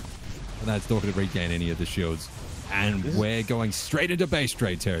chance for that Stalker to regain any of the shields. And we're going straight into base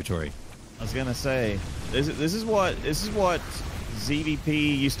trade territory. I was going to say, this is what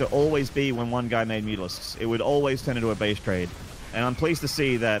ZVP used to always be when one guy made Mutalisks. It would always turn into a base trade. And I'm pleased to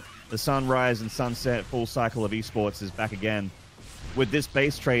see that the sunrise and sunset full cycle of esports is back again. With this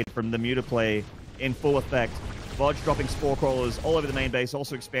base trade from the Muta play in full effect. Vodge dropping spore crawlers all over the main base,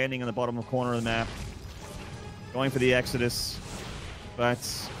 also expanding in the bottom corner of the map. Going for the Exodus. But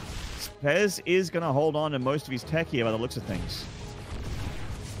Pez is going to hold on to most of his tech here by the looks of things.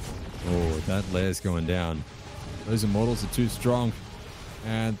 Oh, that lair's going down. Those Immortals are too strong.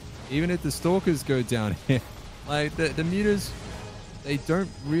 And even if the Stalkers go down here, like the Mutas, they don't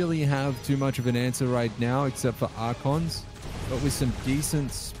really have too much of an answer right now except for Archons. But with some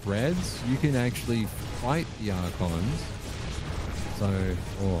decent spreads, you can actually fight the Archons. So,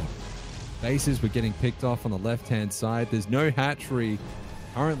 bases were getting picked off on the left-hand side. There's no hatchery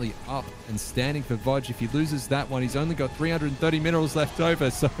currently up and standing for Vodge. If he loses that one, he's only got 330 minerals left over.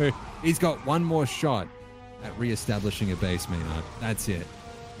 So he's got one more shot at re-establishing a base, Maynard. That's it.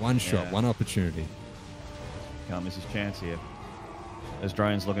 One shot, one opportunity. Can't miss his chance here. Those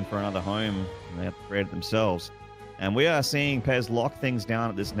drones looking for another home, and they have to create it themselves. And we are seeing Pez lock things down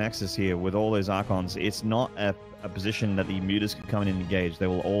at this Nexus here with all those Archons. It's not a position that the Mutas can come in and engage. They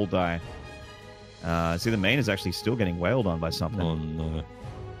will all die. See, the main is actually still getting wailed on by something. Oh, no.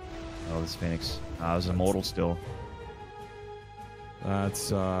 Oh, this Phoenix. It was Immortal still.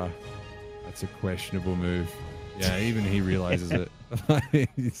 That's a questionable move. Yeah, even he realizes it.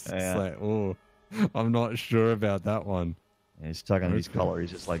 He's just like, oh, I'm not sure about that one. Yeah, he's tugging his collar. He's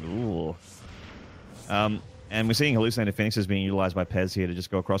just like, ooh. And we're seeing Hallucinated Phoenixes being utilized by Pez here to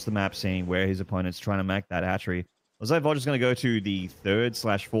just go across the map, seeing where his opponent's trying to make that hatchery. Looks like Vodge is going to go to the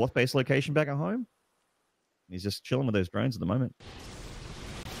 3rd/4th base location back at home. He's just chilling with those drones at the moment.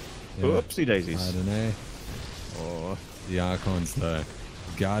 Yeah. Oopsie daisies. I don't know. Oh, the Archons, though.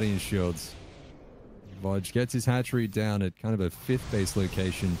 Guardian Shields. Vodge gets his hatchery down at kind of a 5th base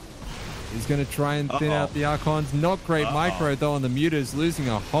location. He's going to try and thin out the Archons. Not great micro, though, on the Mutas, losing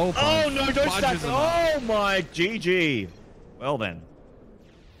a whole bunch. Oh, no, don't stack. Oh, my GG. Well, then.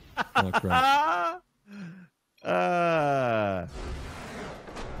 Not great. Love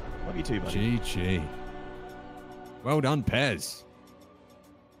you too, buddy. GG. Well done, Pez.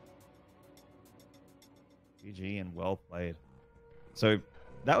 GG and well played. So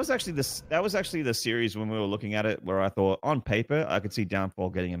that was actually the series when we were looking at it where I thought on paper I could see Downfall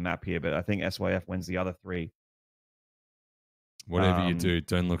getting a map here, but I think SYF wins the other 3. Whatever you do,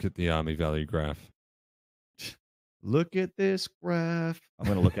 don't look at the army value graph. Look at this graph. I'm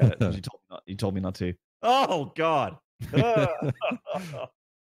going to look at it. You told me not to. Oh God.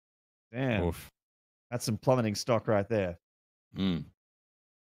 Damn. Oof. That's some plummeting stock right there.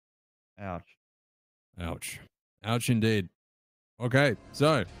 Ouch. Ouch. Ouch indeed. Okay,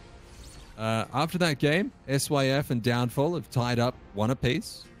 so after that game, SYF and Downfall have tied up 1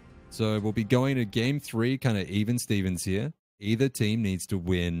 apiece. So we'll be going to game 3, kind of even Stevens here. Either team needs to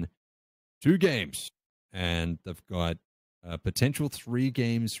win 2 games. And they've got potential 3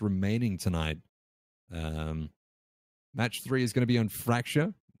 games remaining tonight. Match 3 is going to be on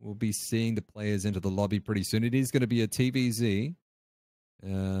Fracture. We'll be seeing the players into the lobby pretty soon. It is going to be a TVZ.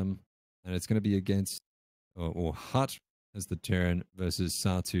 And it's going to be against or Hut as the Terran versus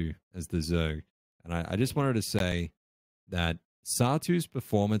Satu as the Zerg. And I just wanted to say that Satu's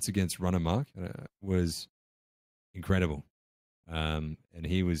performance against Runamark was incredible. And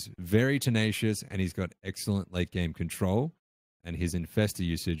he was very tenacious, and he's got excellent late game control, and his Infester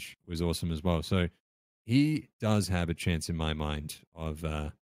usage was awesome as well. So he does have a chance in my mind of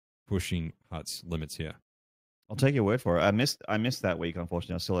pushing Hut's limits here. I'll take your word for it. I missed that week,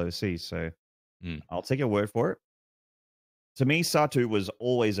 unfortunately. I was still overseas, so I'll take your word for it. To me, Satu was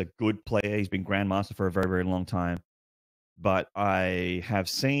always a good player. He's been Grandmaster for a very, very long time. But I have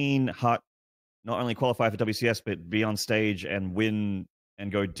seen Hut not only qualify for WCS, but be on stage and win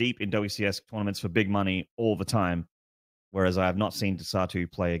and go deep in WCS tournaments for big money all the time. Whereas I have not seen Satu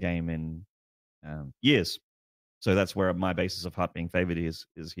play a game in years. So that's where my basis of Hut being favored is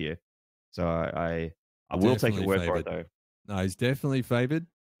here. So I will take your word for it, though. No, he's definitely favored.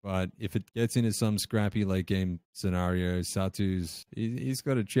 But if it gets into some scrappy late game scenario, Satu's he's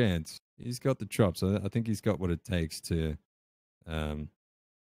got a chance. He's got the chops. I think he's got what it takes to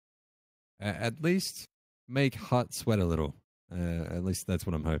at least make Hut sweat a little. At least that's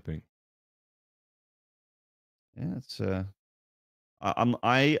what I'm hoping. Yeah, it's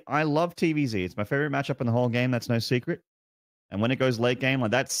I love TVZ. It's my favorite matchup in the whole game. That's no secret. And when it goes late game,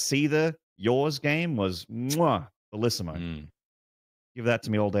 like that Seether yours game was bellissimo. Give that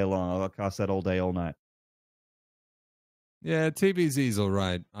to me all day long. I'll cast that all day, all night. Yeah, TVZ's all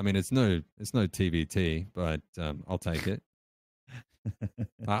right. I mean, it's no TVT, but I'll take it.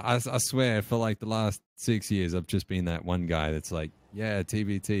 I swear, for like the last 6 years, I've just been that one guy that's like, yeah,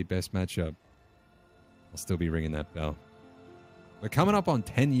 TBT, best matchup. I'll still be ringing that bell. We're coming up on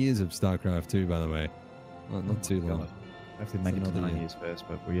 10 years of StarCraft 2, by the way. Not too long. I have to make it to 9 years first,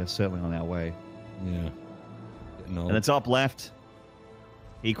 but we are certainly on our way. Yeah. Getting old. And the top left,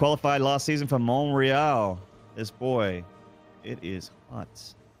 he qualified last season for Montreal. This boy, it is hot.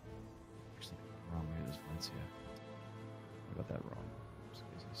 Actually, wrong. It is Valencia. I got that wrong.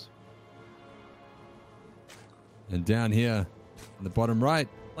 Excuses. And down here, in the bottom right,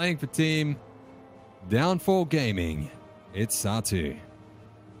 playing for team Downfall Gaming, it's Satu.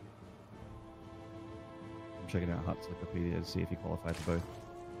 I'm checking out Hut's Wikipedia to see if he qualified for both.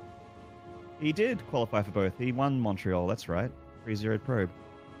 He did qualify for both. He won Montreal, that's right. 3-0 probe.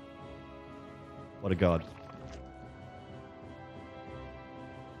 What a god.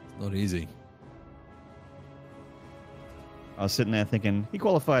 It's not easy. I was sitting there thinking, he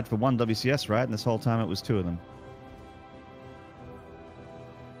qualified for one WCS, right? And this whole time it was two of them.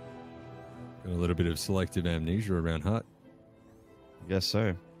 Got a little bit of selective amnesia around Hut. I guess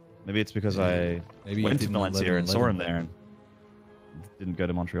so. Maybe it's because I went to Valencia and saw him there and didn't go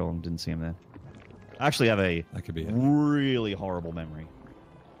to Montreal and didn't see him there. I actually have a really horrible memory,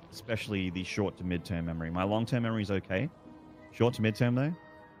 especially the short to mid-term memory. My long-term memory is okay. Short to mid-term, though,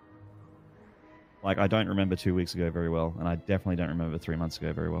 like I don't remember 2 weeks ago very well, and I definitely don't remember 3 months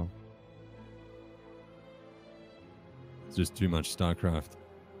ago very well. It's just too much StarCraft.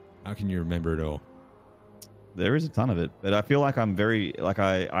 How can you remember it all? There is a ton of it, but I feel like I'm very, like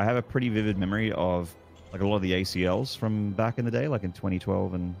I have a pretty vivid memory of like a lot of the ACLs from back in the day, like in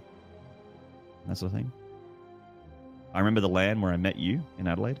 2012 and that sort of thing. I remember the LAN where I met you in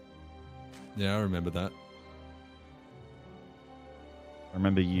Adelaide. Yeah, I remember that. I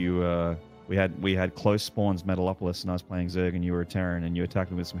remember you, we had close spawns Metalopolis and I was playing Zerg and you were a Terran and you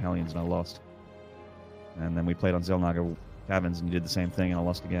attacked me with some Hellions and I lost. And then we played on Zelnaga Caverns and you did the same thing and I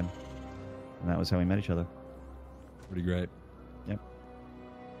lost again. And that was how we met each other. Pretty great. Yep.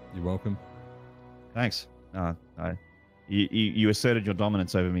 You're welcome. Thanks. You asserted your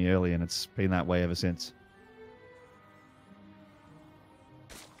dominance over me early, and it's been that way ever since.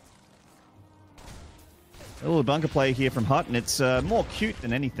 A little bunker play here from Hut, and it's more cute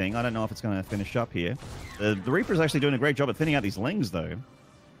than anything. I don't know if it's going to finish up here. The Reaper's actually doing a great job at thinning out these Lings, though.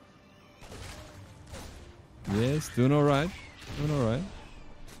 Yes, doing all right. Doing all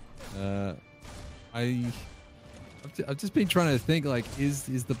right. I've just been trying to think, like, is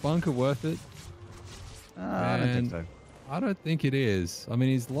the bunker worth it? I don't think so. I don't think it is. I mean,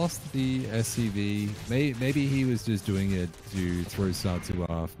 he's lost the SCV. Maybe he was just doing it to throw Satu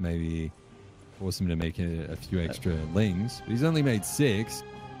off, maybe force him to make a few extra Lings. But he's only made 6,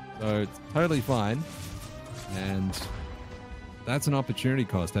 so it's totally fine. And that's an opportunity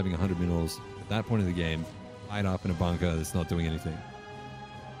cost, having 100 minerals at that point of the game, tied up in a bunker that's not doing anything.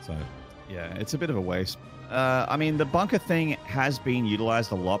 So yeah, it's a bit of a waste. I mean, the bunker thing has been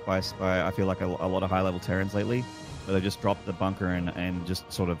utilized a lot by I feel like a lot of high-level Terrans lately, where they just drop the bunker and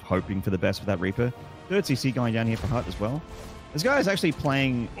just sort of hoping for the best with that Reaper. Third CC going down here for Hut as well. This guy is actually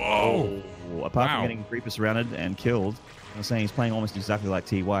playing... Whoa! Apart from getting Reaper surrounded and killed, I'm saying he's playing almost exactly like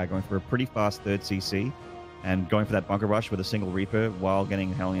TY, going for a pretty fast third CC and going for that bunker rush with a single Reaper while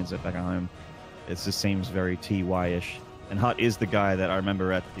getting Hellions back at home. It just seems very TY-ish. And Hut is the guy that I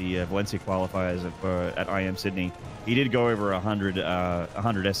remember at the Valencia qualifiers at IM Sydney. He did go over 100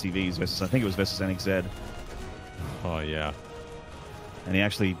 SCVs versus, I think it was versus NXZ. Oh yeah. And he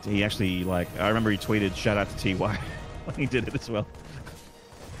actually like, I remember he tweeted shout out to TY when he did it as well.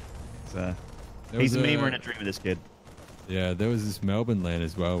 So he's a memer and a dreamer, this kid. Yeah, there was this Melbourne LAN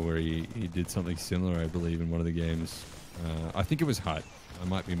as well where he did something similar, I believe, in one of the games. I think it was Hut. I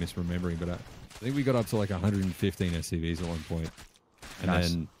might be misremembering, but I think we got up to like 115 SCVs at one point.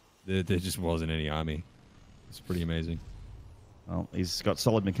 And then there just wasn't any army. It's pretty amazing. Well, he's got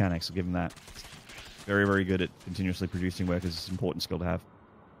solid mechanics, I'll give him that. Very, very good at continuously producing workers. It's an important skill to have.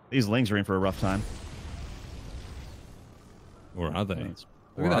 These Lings are in for a rough time. Or are they?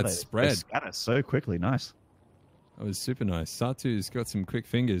 Look at that spread. They scatter so quickly. Nice. That was super nice. Satu's got some quick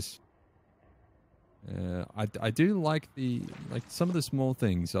fingers. I do like some of the small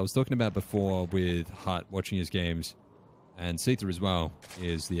things I was talking about before with Hut watching his games, and Seether as well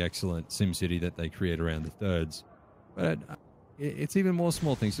is the excellent SimCity that they create around the thirds. But it's even more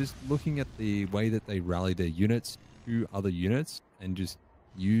small things. Just looking at the way that they rally their units to other units and just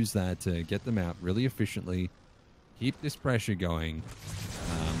use that to get them out really efficiently, keep this pressure going.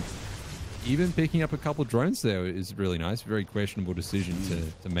 Even picking up a couple drones there is really nice. Very questionable decision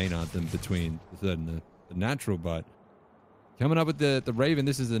to Maynard them between the third and the natural, but Coming up with the Raven,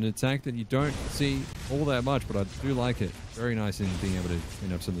 this is an attack that you don't see all that much, but I do like it. Very nice in being able to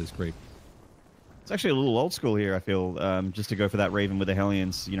clean up some of this creep. It's actually a little old school here, I feel, just to go for that Raven with the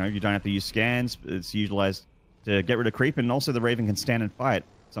Hellions. You know, you don't have to use scans. It's utilized to get rid of creep, and also the Raven can stand and fight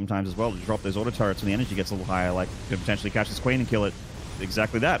sometimes as well to drop those auto turrets when the energy gets a little higher, like could potentially catch this queen and kill it.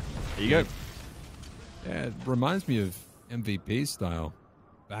 Exactly that. There you go. Yeah, it reminds me of MVP style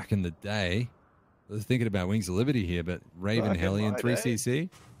back in the day. I was thinking about Wings of Liberty here, but Raven, Hellion, 3cc.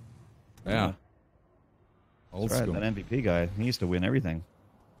 Yeah. Old school. That MVP guy, he used to win everything.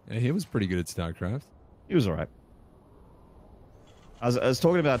 Yeah, he was pretty good at StarCraft. He was all right. I was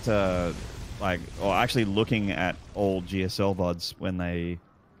talking about, actually looking at old GSL VODs when they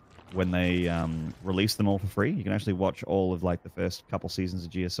released them all for free. You can actually watch all of like the first couple seasons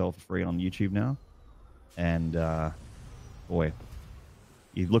of GSL for free on YouTube now. And boy,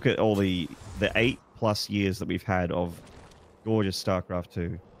 you look at all the 8+ years that we've had of gorgeous StarCraft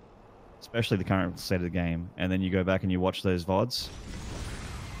 2, especially the current state of the game, and then you go back and you watch those VODs.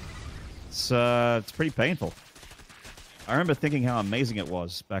 It's pretty painful. I remember thinking how amazing it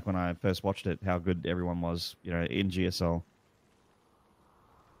was back when I first watched it, how good everyone was, you know, in GSL.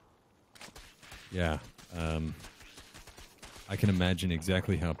 Yeah. I can imagine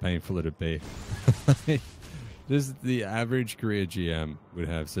exactly how painful it'd be. Just the average career GM would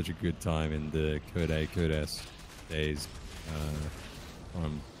have such a good time in the Code A, Code S days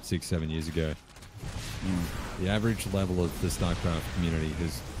from 6-7 years ago. The average level of the StarCraft community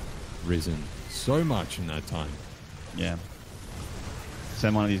has risen so much in that time. Yeah.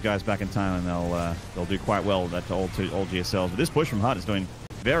 Send one of these guys back in time and they'll do quite well at old GSLs. But this push from Hut is doing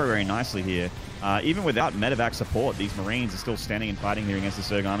very, very nicely here. Even without medevac support, these Marines are still standing and fighting here against the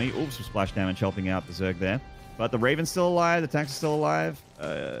Zerg army. Oops, some splash damage helping out the Zerg there. But the Raven's still alive, the tanks are still alive.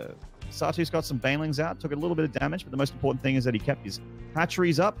 Satu's got some Banelings out, took a little bit of damage, but the most important thing is that he kept his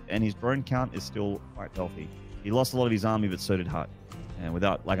hatcheries up and his drone count is still quite healthy. He lost a lot of his army, but so did Hut. And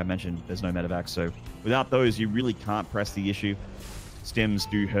without, like I mentioned, there's no medevac, so without those, you really can't press the issue. Stims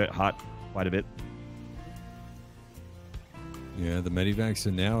do hurt Hut quite a bit. Yeah, the medevacs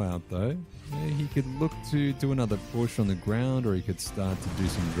are now out, though. Yeah, he could look to do another push on the ground, or he could start to do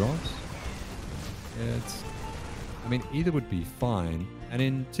some drops. Yeah, I mean, either would be fine. And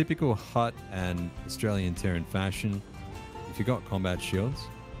in typical Hut and Australian Terran fashion, if you got combat shields,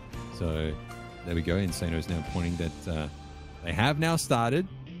 so there we go. Insano is now pointing that they have now started.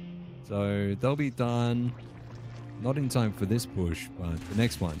 So they'll be done, not in time for this push, but the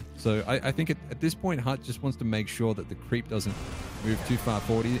next one. So I think at this point, Hut just wants to make sure that the creep doesn't move too far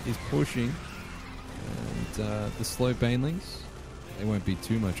forward. He is pushing. And the slow Banelings, they won't be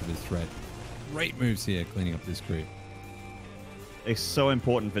too much of a threat. Great moves here, cleaning up this creep. It's so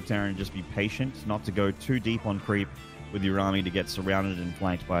important for Terran to just be patient, not to go too deep on creep with your army to get surrounded and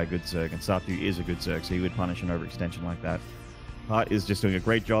flanked by a good Zerg. And Satu is a good Zerg, so he would punish an overextension like that. Hut is just doing a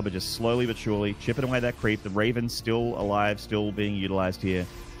great job of just slowly but surely chipping away that creep. The Raven's still alive, still being utilized here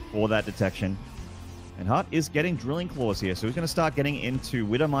for that detection. And Hut is getting drilling claws here, so he's going to start getting into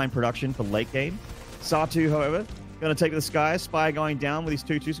Widow Mine production for late game. Satu, however, going to take to the sky. Spire going down with his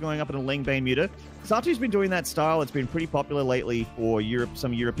 2-2s going up in a Ling Bane Muta. Satu's been doing that style. It's been pretty popular lately for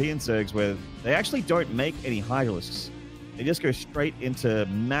some European Zergs where they actually don't make any Hydralisks. They just go straight into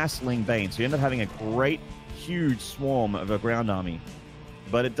mass Ling Bane. So you end up having a great, huge swarm of a ground army.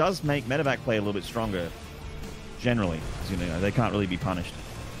 But it does make medevac play a little bit stronger, generally. You know, they can't really be punished.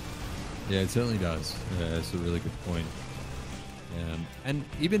 Yeah, it certainly does. Yeah, that's a really good point. And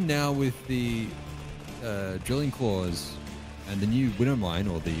even now with the drilling claws and the new Widow Mine,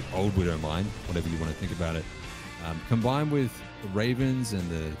 or the old Widow Mine, whatever you want to think about it, combined with the Ravens and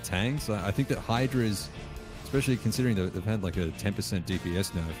the tanks, I think that Hydras, especially considering that they've had like a 10%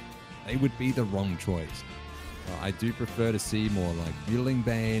 DPS nerf, they would be the wrong choice. I do prefer to see more like Mutiling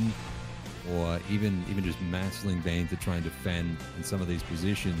Bane, or even just Massling Bane to try and defend in some of these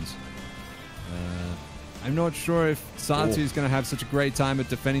positions. I'm not sure if Satu is going to have such a great time at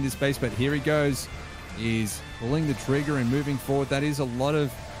defending this base, but here he goes. He's pulling the trigger and moving forward. That is a lot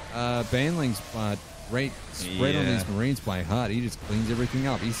of Banelings, but great spread on these Marines by Hut. He just cleans everything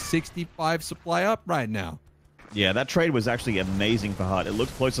up. He's 65 supply up right now. Yeah, that trade was actually amazing for Hut. It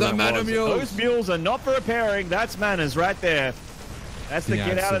looked closer than it was. Mules. Those mules are not for repairing. That's Manners right there. That's the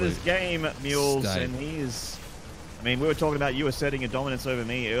get out of this game, mules. And he is... I mean, we were talking about you asserting your dominance over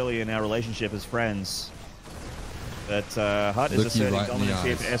me earlier in our relationship as friends. But Hut is asserting dominance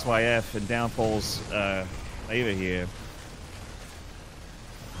here for SYF and Downfall's favor here.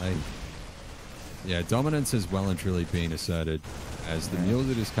 Yeah, dominance has well and truly been asserted, as the mules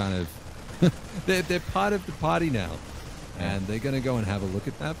are just kind of... they're part of the party now. And they're going to go and have a look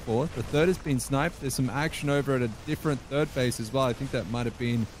at that fourth. The third has been sniped. There's some action over at a different third base as well. I think that might have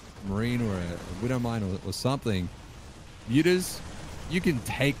been a Marine or a Widow Mine or something. Mutas, you can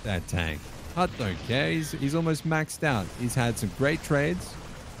take that tank. Hut don't care. He's almost maxed out. He's had some great trades.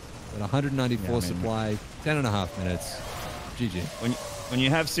 At 194 supply, 10.5 minutes. GG. When you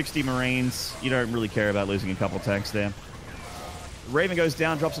have 60 Marines, you don't really care about losing a couple tanks there. Raven goes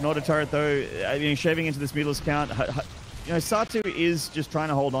down, drops an auto turret though. I mean, shaving into this Mutalist count. You know, Satu is just trying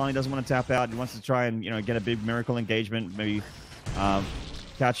to hold on. He doesn't want to tap out. He wants to try and, you know, get a big miracle engagement. Maybe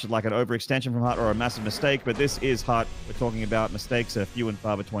catch like an overextension from Hut or a massive mistake. But this is Hut. We're talking about mistakes are few and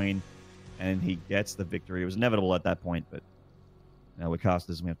far between. And he gets the victory. It was inevitable at that point. But you know, we're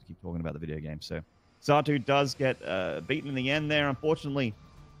casters and we have to keep talking about the video game. So Satu does get beaten in the end there, unfortunately.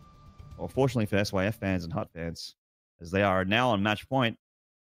 Or fortunately for SYF fans and Hut fans, as they are now on match point.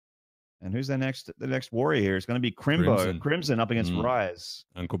 And who's the next warrior here? It's going to be Crimson up against Rise.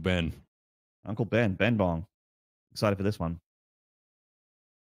 Uncle Ben. Ben Bong. Excited for this one.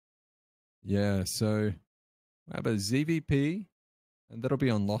 Yeah, so we have a ZVP, and that'll be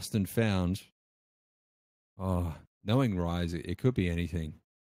on Lost and Found. Oh, knowing Rise, it could be anything.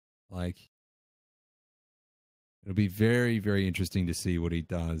 Like, it'll be very, very interesting to see what he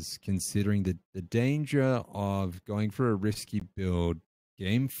does, considering the danger of going for a risky build.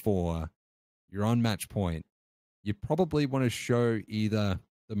 Game 4, you're on match point. You probably want to show either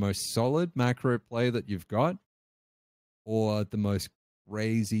the most solid macro play that you've got or the most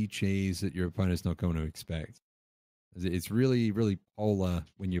crazy cheese that your opponent's not going to expect. It's really, really polar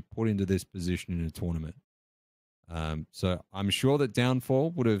when you're put into this position in a tournament. So I'm sure that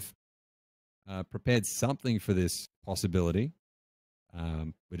Downfall would have prepared something for this possibility.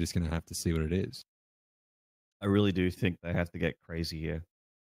 We're just going to have to see what it is. I really do think they have to get crazy here.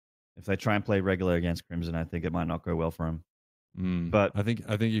 If they try and play regular against Crimson, I think it might not go well for them. But I think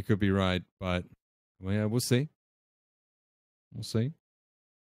you could be right, but well, yeah, we'll see. We'll see.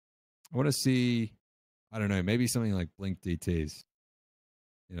 I want to see, I don't know, maybe something like Blink DTs.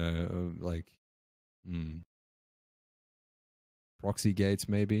 You know, like proxy gates,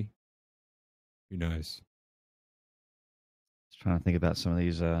 maybe. Who knows? Just trying to think about some of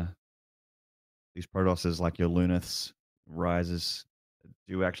these Protosses, like your Luniths, Rises,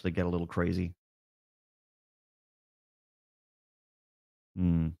 do actually get a little crazy.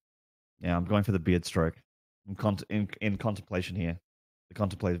 Yeah, I'm going for the beard stroke. I'm in contemplation here. The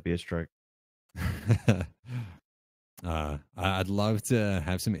contemplative beard stroke. I'd love to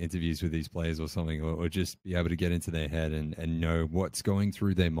have some interviews with these players or something, or just be able to get into their head and know what's going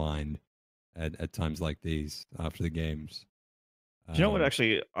through their mind at times like these after the games. Do you know what?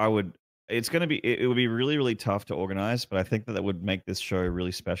 Actually, it would be really, really tough to organize, but I think that would make this show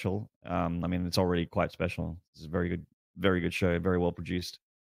really special. I mean, it's already quite special. It's a very good show, very well produced.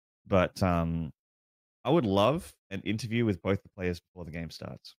 But I would love an interview with both the players before the game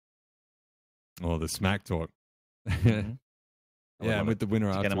starts. Oh, the smack talk. Mm-hmm. Yeah, with the winner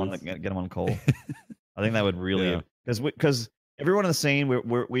afterwards. Get them on call. I think that would really, because everyone in the scene,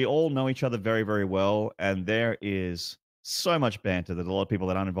 we all know each other very, very well, and there is so much banter that a lot of people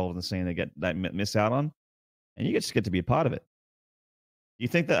that aren't involved in the scene that miss out on, and you just get to be a part of it. Do you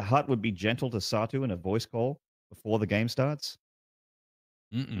think that Hut would be gentle to Satu in a voice call before the game starts?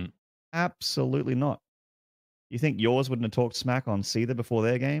 Absolutely not. You think yours wouldn't have talked smack on Seether before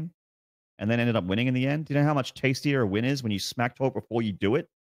their game and then ended up winning in the end? Do you know how much tastier a win is when you smack talk before you do it?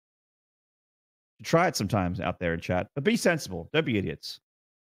 Try it sometimes out there in chat, but be sensible. Don't be idiots.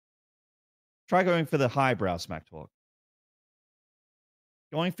 Try going for the highbrow smack talk.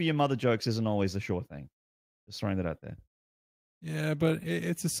 Going for your mother jokes isn't always the sure thing. Just throwing that out there. Yeah, but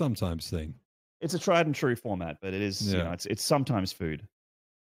it's a sometimes thing. It's a tried and true format, but it is, it's sometimes food.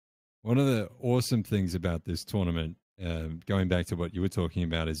 One of the awesome things about this tournament, going back to what you were talking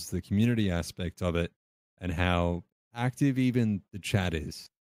about, is the community aspect of it and how active even the chat is.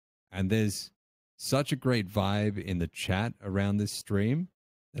 And there's such a great vibe in the chat around this stream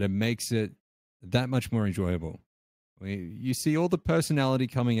that it makes it that much more enjoyable. You see all the personality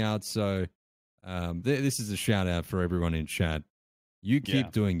coming out, so this is a shout out for everyone in chat. You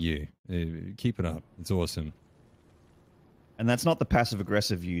keep doing you. Keep it up. It's awesome. And that's not the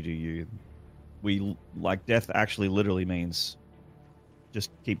passive-aggressive you do you. We, like, death actually literally means just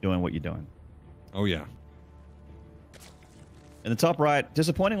keep doing what you're doing. Oh, yeah. In the top right,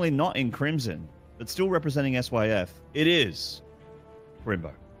 disappointingly not in Crimson, but still representing SYF, it is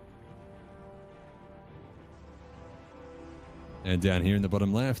Crimbo. And down here in the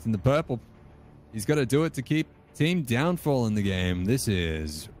bottom left, in the purple, he's got to do it to keep Team Downfall in the game. This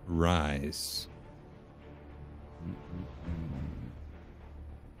is Rise.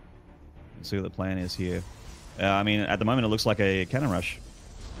 Let's see what the plan is here. I mean, at the moment, it looks like a cannon rush.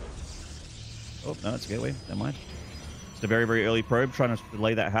 Oh, no, it's a gateway. Never mind. Just a very, very early probe trying to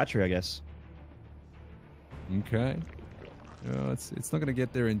delay that hatchery, I guess. Okay. It's not going to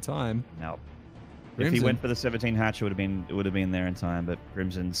get there in time. No. Crimson. If he went for the 17 hatch, it would have been there in time. But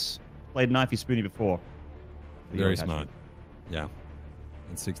Crimson's played knifey spoony before. Very smart. Yeah.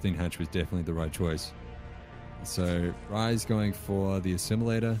 And 16 hatch was definitely the right choice. So Rise going for the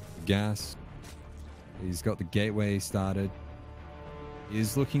assimilator, gas. He's got the gateway started.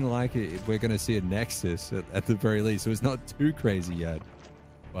 He's looking like we're going to see a Nexus at the very least. So it's not too crazy yet.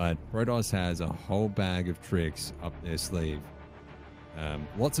 But Protoss has a whole bag of tricks up their sleeve.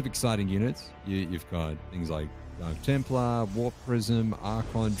 Lots of exciting units. You've got things like Dark Templar, Warp Prism,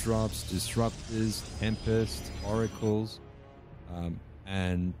 Archon drops, Disruptors, Tempest, Oracles.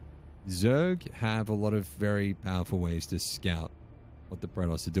 And Zerg have a lot of very powerful ways to scout what the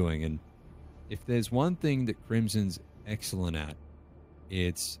Protoss are doing. And if there's one thing that Crimson's excellent at,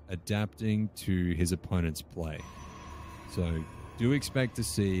 it's adapting to his opponent's play. So do expect to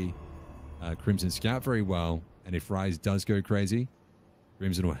see Crimson scout very well. And if Rise does go crazy,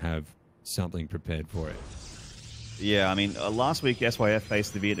 Crimson will have something prepared for it. Yeah, I mean, last week SYF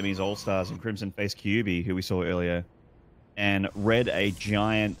faced the Vietnamese All-Stars and Crimson faced QB, who we saw earlier, and read a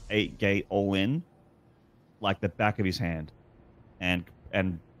giant 8-gate all-in like the back of his hand and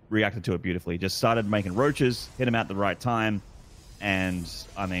reacted to it beautifully. Just started making roaches, hit him at the right time, and,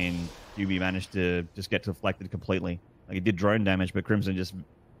 I mean, QB managed to just get deflected completely. Like, he did drone damage, but Crimson just...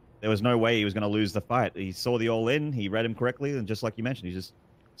 There was no way he was going to lose the fight. He saw the all-in, he read him correctly, and just like you mentioned, he's just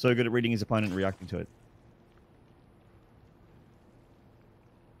so good at reading his opponent and reacting to it.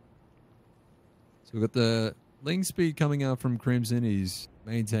 So we've got the Ling speed coming out from Crimson. He's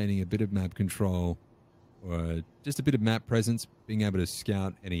maintaining a bit of map control, or just a bit of map presence, being able to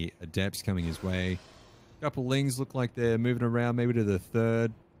scout any adepts coming his way. A couple Lings look like they're moving around, maybe to the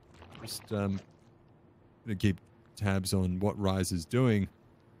third. Just going to keep tabs on what Rise is doing.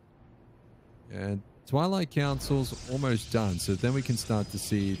 And Twilight Council's almost done, so then we can start to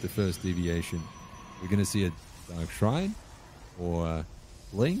see the first deviation. We're going to see a Dark Shrine or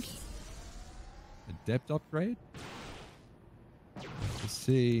Link. Adept upgrade. Let's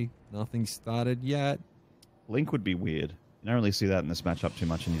see. Nothing started yet. Link would be weird. You don't really see that in this matchup too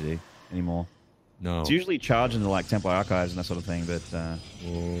much anymore. No. It's usually charged into like Templar Archives and that sort of thing, but...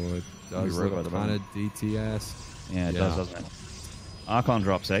 or it does look kind of DTS. Yeah, it does, doesn't it? Archon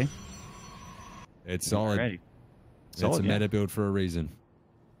drops, eh? It's solid. It's a meta build for a reason.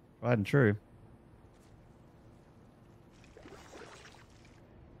 Tried and true.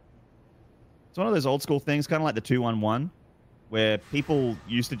 It's one of those old school things, kind of like the 2-1-1, where people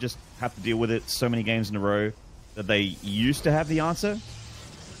used to just have to deal with it so many games in a row that they used to have the answer,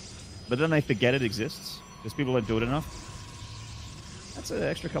 but then they forget it exists because people don't do it enough. That's an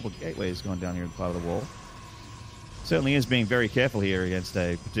extra couple of gateways going down here in part of the wall. Certainly is being very careful here against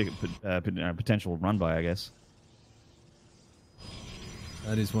a potential run-by, I guess.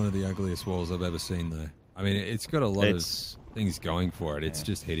 That is one of the ugliest walls I've ever seen, though. I mean, it's got a lot of things going for it. It's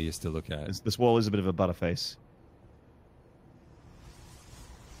just hideous to look at. This wall is a bit of a butterface.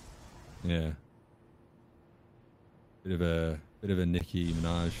 Yeah. Bit of a Nicki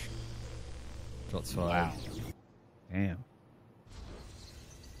Minaj. Shots fired. Wow. Damn.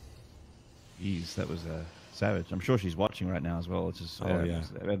 Jeez, that was savage. I'm sure she's watching right now as well. It's just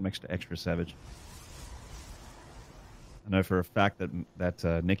that makes it extra savage. I know for a fact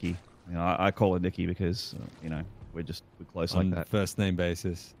that Nikki, you know, I call her Nikki because you know we're close on like that. First name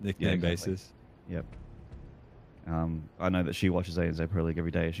basis, nickname basis. Yep. I know that she watches ANZ Pro League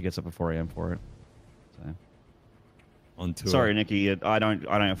every day. She gets up at 4 a.m. for it. So. On tour. Sorry, Nikki. I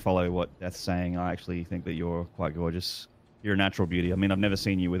don't follow what Death's saying. I actually think that you're quite gorgeous. You're a natural beauty. I mean, I've never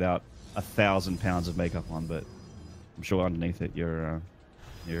seen you without 1,000 pounds of makeup on, but I'm sure underneath it you're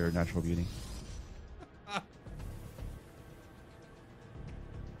a natural beauty.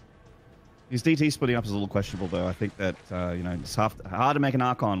 His DT splitting up is a little questionable, though. I think that you know, it's hard to make an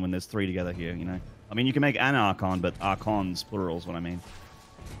Archon when there's 3 together here. You know, I mean, you can make an Archon, but Archons plural is what I mean.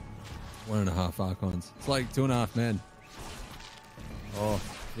 1.5 Archons. It's like 2.5 men. Oh,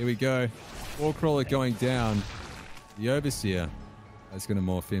 here we go. Warcrawler going down. The Overseer. That's going to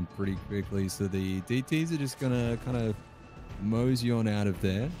morph in pretty quickly. So the DTs are just going to kind of mosey on out of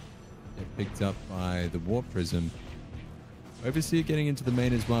there. Get picked up by the Warp Prism. Overseer getting into the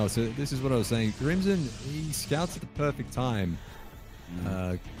main as well. So this is what I was saying. Crimson, he scouts at the perfect time.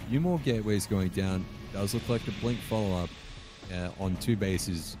 Few more gateways going down. Does look like the Blink follow-up on 2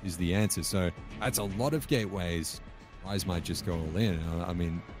 bases is the answer. So that's a lot of gateways. Rise might just go all in. I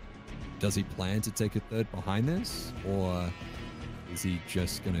mean, does he plan to take a third behind this? Or is he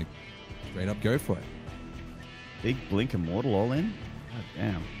just going to straight up go for it? Big Blink Immortal all in? God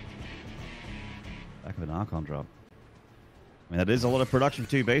damn. Back of an Archon drop. I mean, that is a lot of production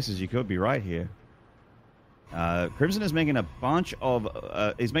for 2 bases. You could be right here. Crimson is making a bunch of...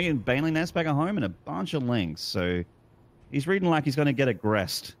 he's making Baneling Nest back at home and a bunch of Lings. So he's reading like he's going to get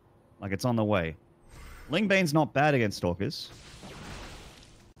aggressed. Like it's on the way. Lingbane's not bad against Stalkers.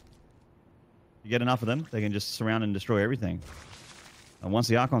 You get enough of them, they can just surround and destroy everything. And once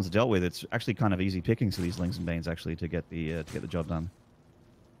the Archons are dealt with, it's actually kind of easy pickings for these Lings and Banes actually to get the job done.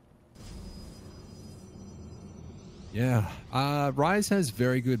 Yeah, Rise has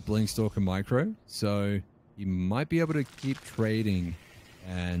very good Blinkstalker micro, so he might be able to keep trading.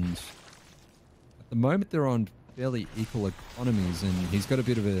 And at the moment, they're on fairly equal economies, and he's got a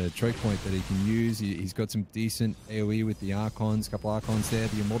bit of a choke point that he can use. He's got some decent AoE with the Archons, a couple Archons there.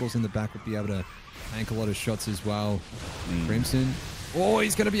 The Immortals in the back would be able to tank a lot of shots as well. Crimson. Oh,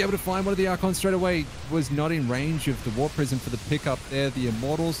 he's going to be able to find one of the Archons straight away. Was not in range of the Warp Prism for the pickup there. The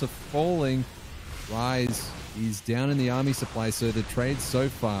Immortals are falling. Rise, he's down in the army supply, so the trade so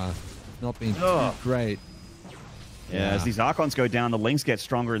far has not been too great. Yeah, as these Archons go down, the Lings get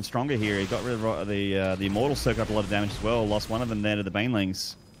stronger and stronger here. He got rid of the Immortals, soaked up a lot of damage as well. Lost one of them there to the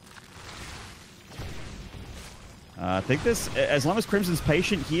Banelings. I think this, as long as Crimson's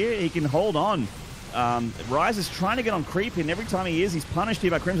patient here, he can hold on. Rise is trying to get on creep, and every time he is, he's punished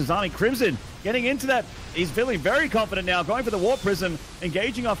here by Crimson's army. Crimson getting into that. He's feeling very confident now, going for the Warp Prism,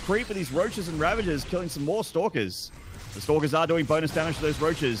 engaging off creep with these Roaches and Ravagers, killing some more Stalkers. The Stalkers are doing bonus damage to those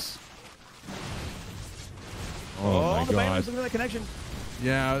Roaches. Oh my the god. Look at that connection.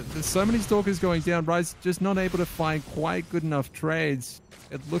 Yeah, there's so many Stalkers going down. Rise just not able to find quite good enough trades.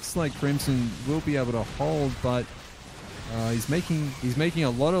 It looks like Crimson will be able to hold, but he's making a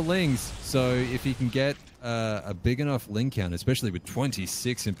lot of Lings. So if he can get a big enough Ling count, especially with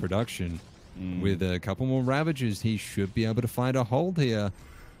 26 in production, with a couple more Ravagers, he should be able to find a hold here.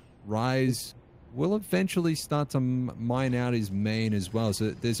 Rise will eventually start to mine out his main as well.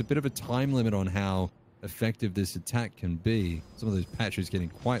 So there's a bit of a time limit on how effective this attack can be. Some of those patches getting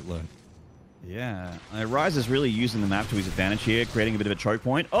quite low. Yeah, Rise is really using the map to his advantage here, creating a bit of a choke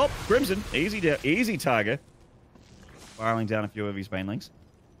point. Oh, Crimson, easy target. Spiraling down a few of his Banelings.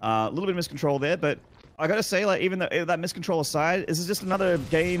 A little bit of miscontrol there, but I gotta say, like, even that miscontrol aside, this is just another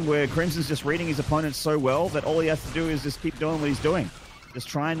game where Crimson's just reading his opponent so well that all he has to do is just keep doing what he's doing. Just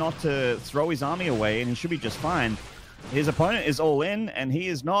try not to throw his army away, and he should be just fine. His opponent is all in, and he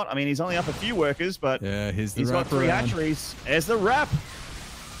is not. I mean, he's only up a few workers, but yeah, he's got 3 hatcheries. There's the wrap.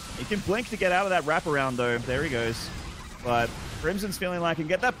 He can blink to get out of that wraparound, though. There he goes. But Crimson's feeling like he can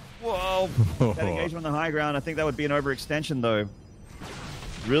get that. Whoa! That engagement on the high ground. I think that would be an overextension, though.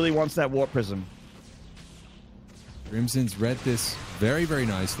 Really wants that Warp Prism. Crimson's read this very, very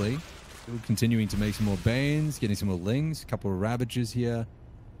nicely. Still continuing to make some more Banes, getting some more Lings, a couple of Ravagers here.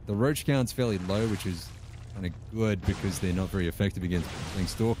 The Roach count's fairly low, which is kind of good because they're not very effective against Ling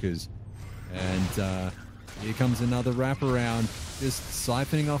Stalkers. And here comes another wraparound, just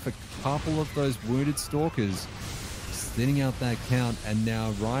siphoning off a couple of those wounded Stalkers, thinning out that count. And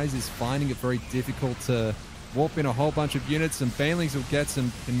now Rise is finding it very difficult to warp in a whole bunch of units, and Banelings will get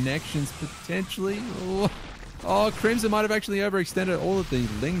some connections potentially. Oh, Crimson might have actually overextended. All of the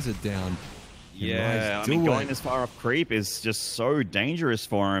Lings are down. Yeah, I mean, going this far off creep is just so dangerous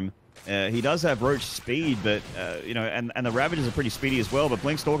for him. He does have Roach speed, but, you know, and the Ravagers are pretty speedy as well, but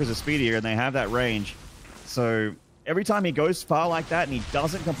Blink Stalkers are speedier, and they have that range. So every time he goes far like that and he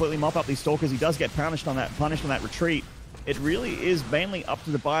doesn't completely mop up these Stalkers, he does get punished on that retreat. It really is mainly up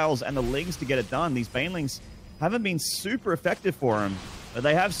to the Biles and the Lings to get it done. These Banelings haven't been super effective for him, but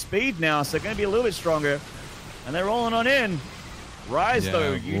they have speed now, so they're going to be a little bit stronger. And they're rolling on in. Rise,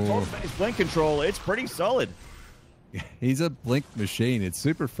 though, you talk about his blink control. It's pretty solid. He's a blink machine. It's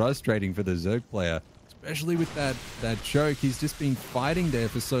super frustrating for the Zerg player, especially with that choke. He's just been fighting there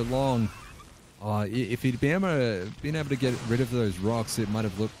for so long. If he'd been able to get rid of those rocks, it might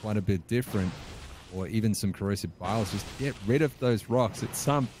have looked quite a bit different. Or even some corrosive biles. Just get rid of those rocks at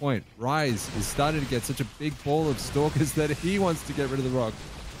some point. Rise is starting to get such a big ball of Stalkers that he wants to get rid of the rock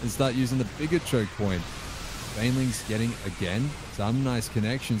and start using the bigger choke point. Banelings getting, again, some nice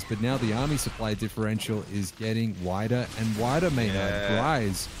connections, but now the army supply differential is getting wider and wider, Maynard.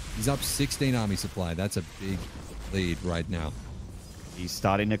 Rise, he's up 16 army supply. That's a big lead right now. He's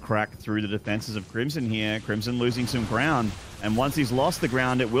starting to crack through the defenses of Crimson here. Crimson losing some ground. And once he's lost the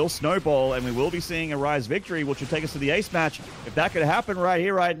ground, it will snowball, and we will be seeing a Rise victory, which will take us to the ace match. If that could happen right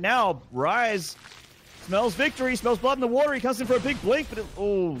here, right now, Rise Smells victory, smells blood in the water. He comes in for a big blink, but it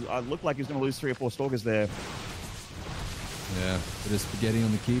looked like he was going to lose 3 or 4 stalkers there. Yeah, bit of spaghetti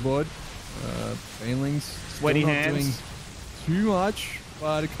on the keyboard. Failings. Sweaty not hands. Doing too much,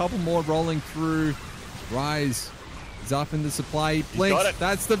 but a couple more rolling through. Rise is up in the supply. He blinks. Got it.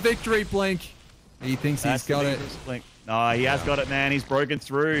 That's the victory blink. He thinks he's got it. Blink. No, he has got it, man. He's broken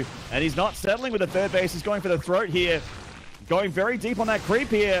through. And he's not settling with the third base. He's going for the throat here. Going very deep on that creep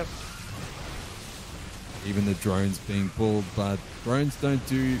here. Even the drones being pulled, but drones don't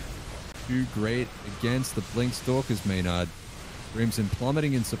do too great against the Blink Stalkers, Maynard. Crimson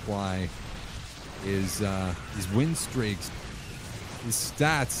plummeting in supply. His win streaks, his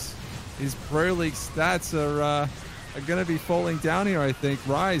stats, his Pro League stats are going to be falling down here, I think.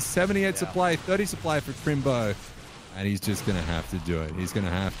 Rise, 78 supply, 30 supply for Crimbo. And he's just going to have to do it. He's going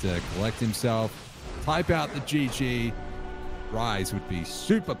to have to collect himself, type out the GG. Rise would be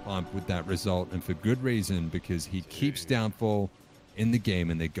super pumped with that result, and for good reason, because he keeps Downfall in the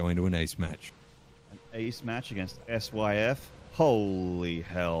game and they're going to an ace match. An ace match against SYF? Holy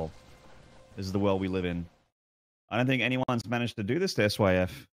hell. This is the world we live in. I don't think anyone's managed to do this to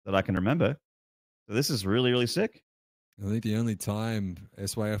SYF that I can remember. So this is really, really sick. I think the only time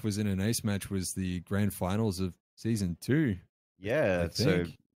SYF was in an ace match was the grand finals of Season 2. Yeah, so...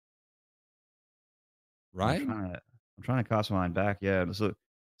 Right? I'm trying to cast my mind back. Yeah, so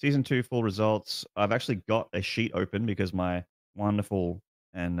Season 2 full results. I've actually got a sheet open because my wonderful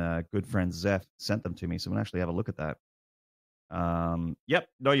and good friend Zeph sent them to me, so I'm going to actually have a look at that. Yep,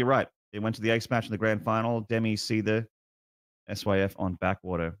 no, you're right. It went to the ace match in the grand final. Demi Seether, SYF on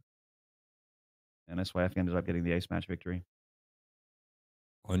backwater. And SYF ended up getting the ace match victory.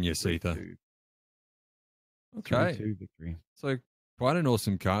 On your Seether. Okay. 3-2 victory. So quite an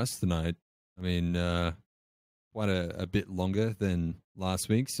awesome cast tonight. I mean, quite a bit longer than last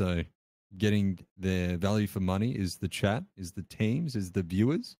week. So getting their value for money is the chat, is the teams, is the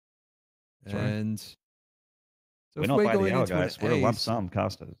viewers. That's and right. so we're not by the hour, guys. We're a lump sum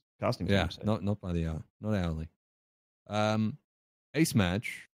casting. Yeah, team, so. not by the hour, not hourly. Ace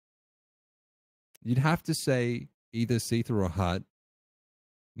match. You'd have to say either Seether or Hut.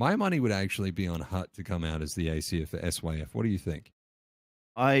 My money would actually be on Hut to come out as the ace here for SYF. What do you think?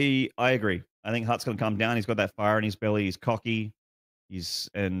 I agree. I think Hut's going to come down. He's got that fire in his belly. He's cocky.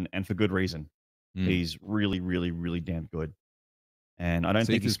 And for good reason. He's really, really, really damn good. And I don't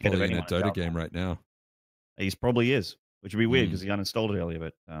think he's scared of anyone. In a Dota game right now. He probably is, which would be weird because he uninstalled it earlier.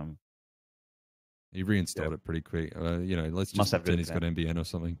 But he reinstalled it pretty quick. Let's just pretend he's got NBN or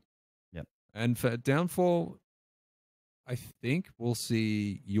something. Yep. And for Downfall, I think we'll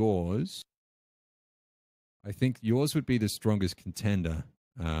see yours. I think yours would be the strongest contender.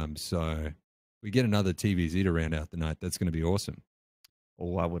 So we get another TVZ to round out the night. That's going to be awesome.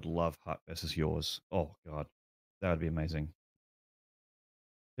 Oh, I would love Hut versus yours. Oh, God. That would be amazing.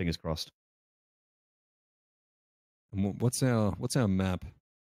 Fingers crossed. And what's our map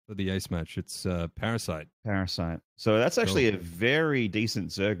for the ace match? It's Parasite. Parasite. So that's actually a very decent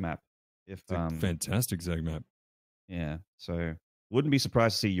Zerg map. It's a fantastic Zerg map. Yeah. So wouldn't be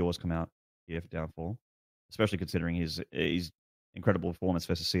surprised to see yours come out here for Downfall, especially considering his incredible performance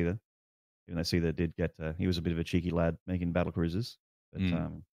versus Seether. Even though Seether did get, he was a bit of a cheeky lad making battle cruisers, but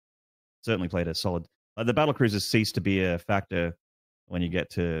certainly played a solid. The battle cruisers cease to be a factor when you get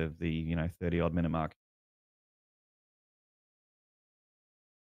to the 30-odd minute mark.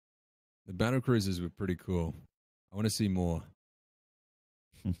 The battle cruisers were pretty cool. I want to see more.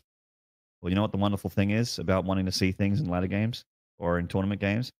 Well, you know what the wonderful thing is about wanting to see things in ladder games or in tournament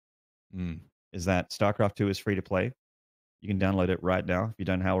games? Is that StarCraft 2 is free to play. You can download it right now if you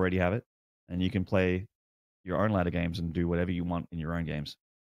don't already have it, and you can play your own ladder games and do whatever you want in your own games.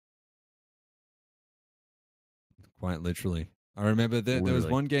 Quite literally. I remember there was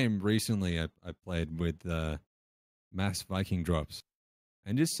one game recently I played with mass Viking drops.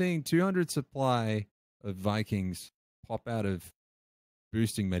 And just seeing 200 supply of Vikings pop out of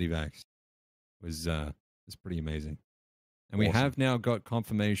boosting Medivacs was pretty amazing. And we have now got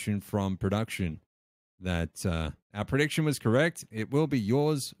confirmation from production that our prediction was correct. It will be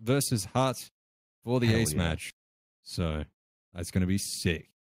yours versus Hut for the ace match. So that's going to be sick.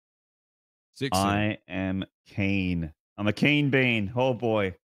 I am keen. I'm a keen bean. Oh,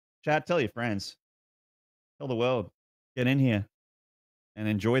 boy. Chat, tell your friends. Tell the world. Get in here and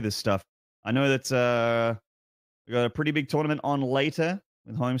enjoy this stuff. I know that we got a pretty big tournament on later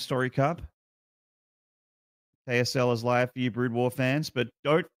with Home Story Cup. KSL is live for you Brood War fans, but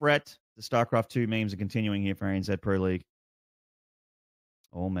don't fret. The StarCraft 2 memes are continuing here for ANZ Pro League.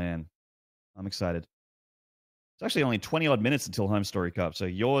 Oh, man. I'm excited. It's actually only 20-odd minutes until Home Story Cup, so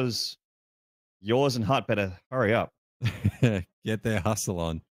yours Yours and Hut better hurry up. Get their hustle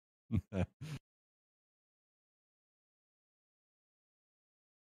on. All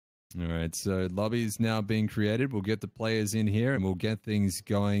right, so lobby's now being created. We'll get the players in here and we'll get things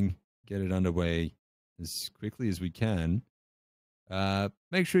going, get it underway as quickly as we can.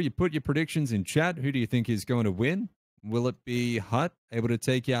 Make sure you put your predictions in chat. Who do you think is going to win? Will it be Hut able to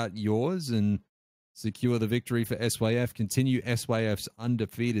take out yours and secure the victory for SYF, continue SYF's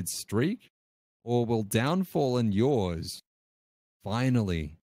undefeated streak? Or will Downfall and yours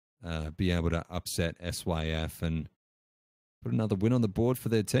finally be able to upset SYF and put another win on the board for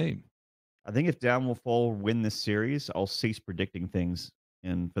their team? I think if Down will fall win this series, I'll cease predicting things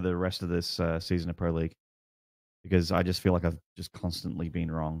for the rest of this season of Pro League, because I just feel like I've just constantly been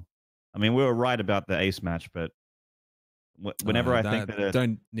wrong. I mean, we were right about the ace match, but whenever I think that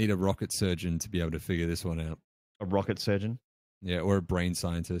don't need a rocket surgeon to be able to figure this one out. A rocket surgeon? Yeah, or a brain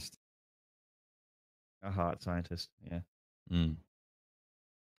scientist. A heart scientist, yeah. Mm.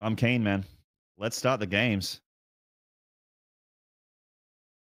 I'm keen, man. Let's start the games.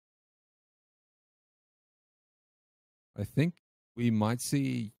 I think we might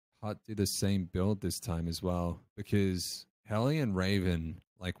see Hut do the same build this time as well, because Hellion Raven,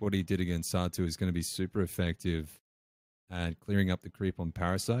 like what he did against Satu, is going to be super effective at clearing up the creep on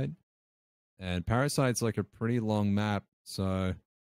Parasite. And Parasite's like a pretty long map, so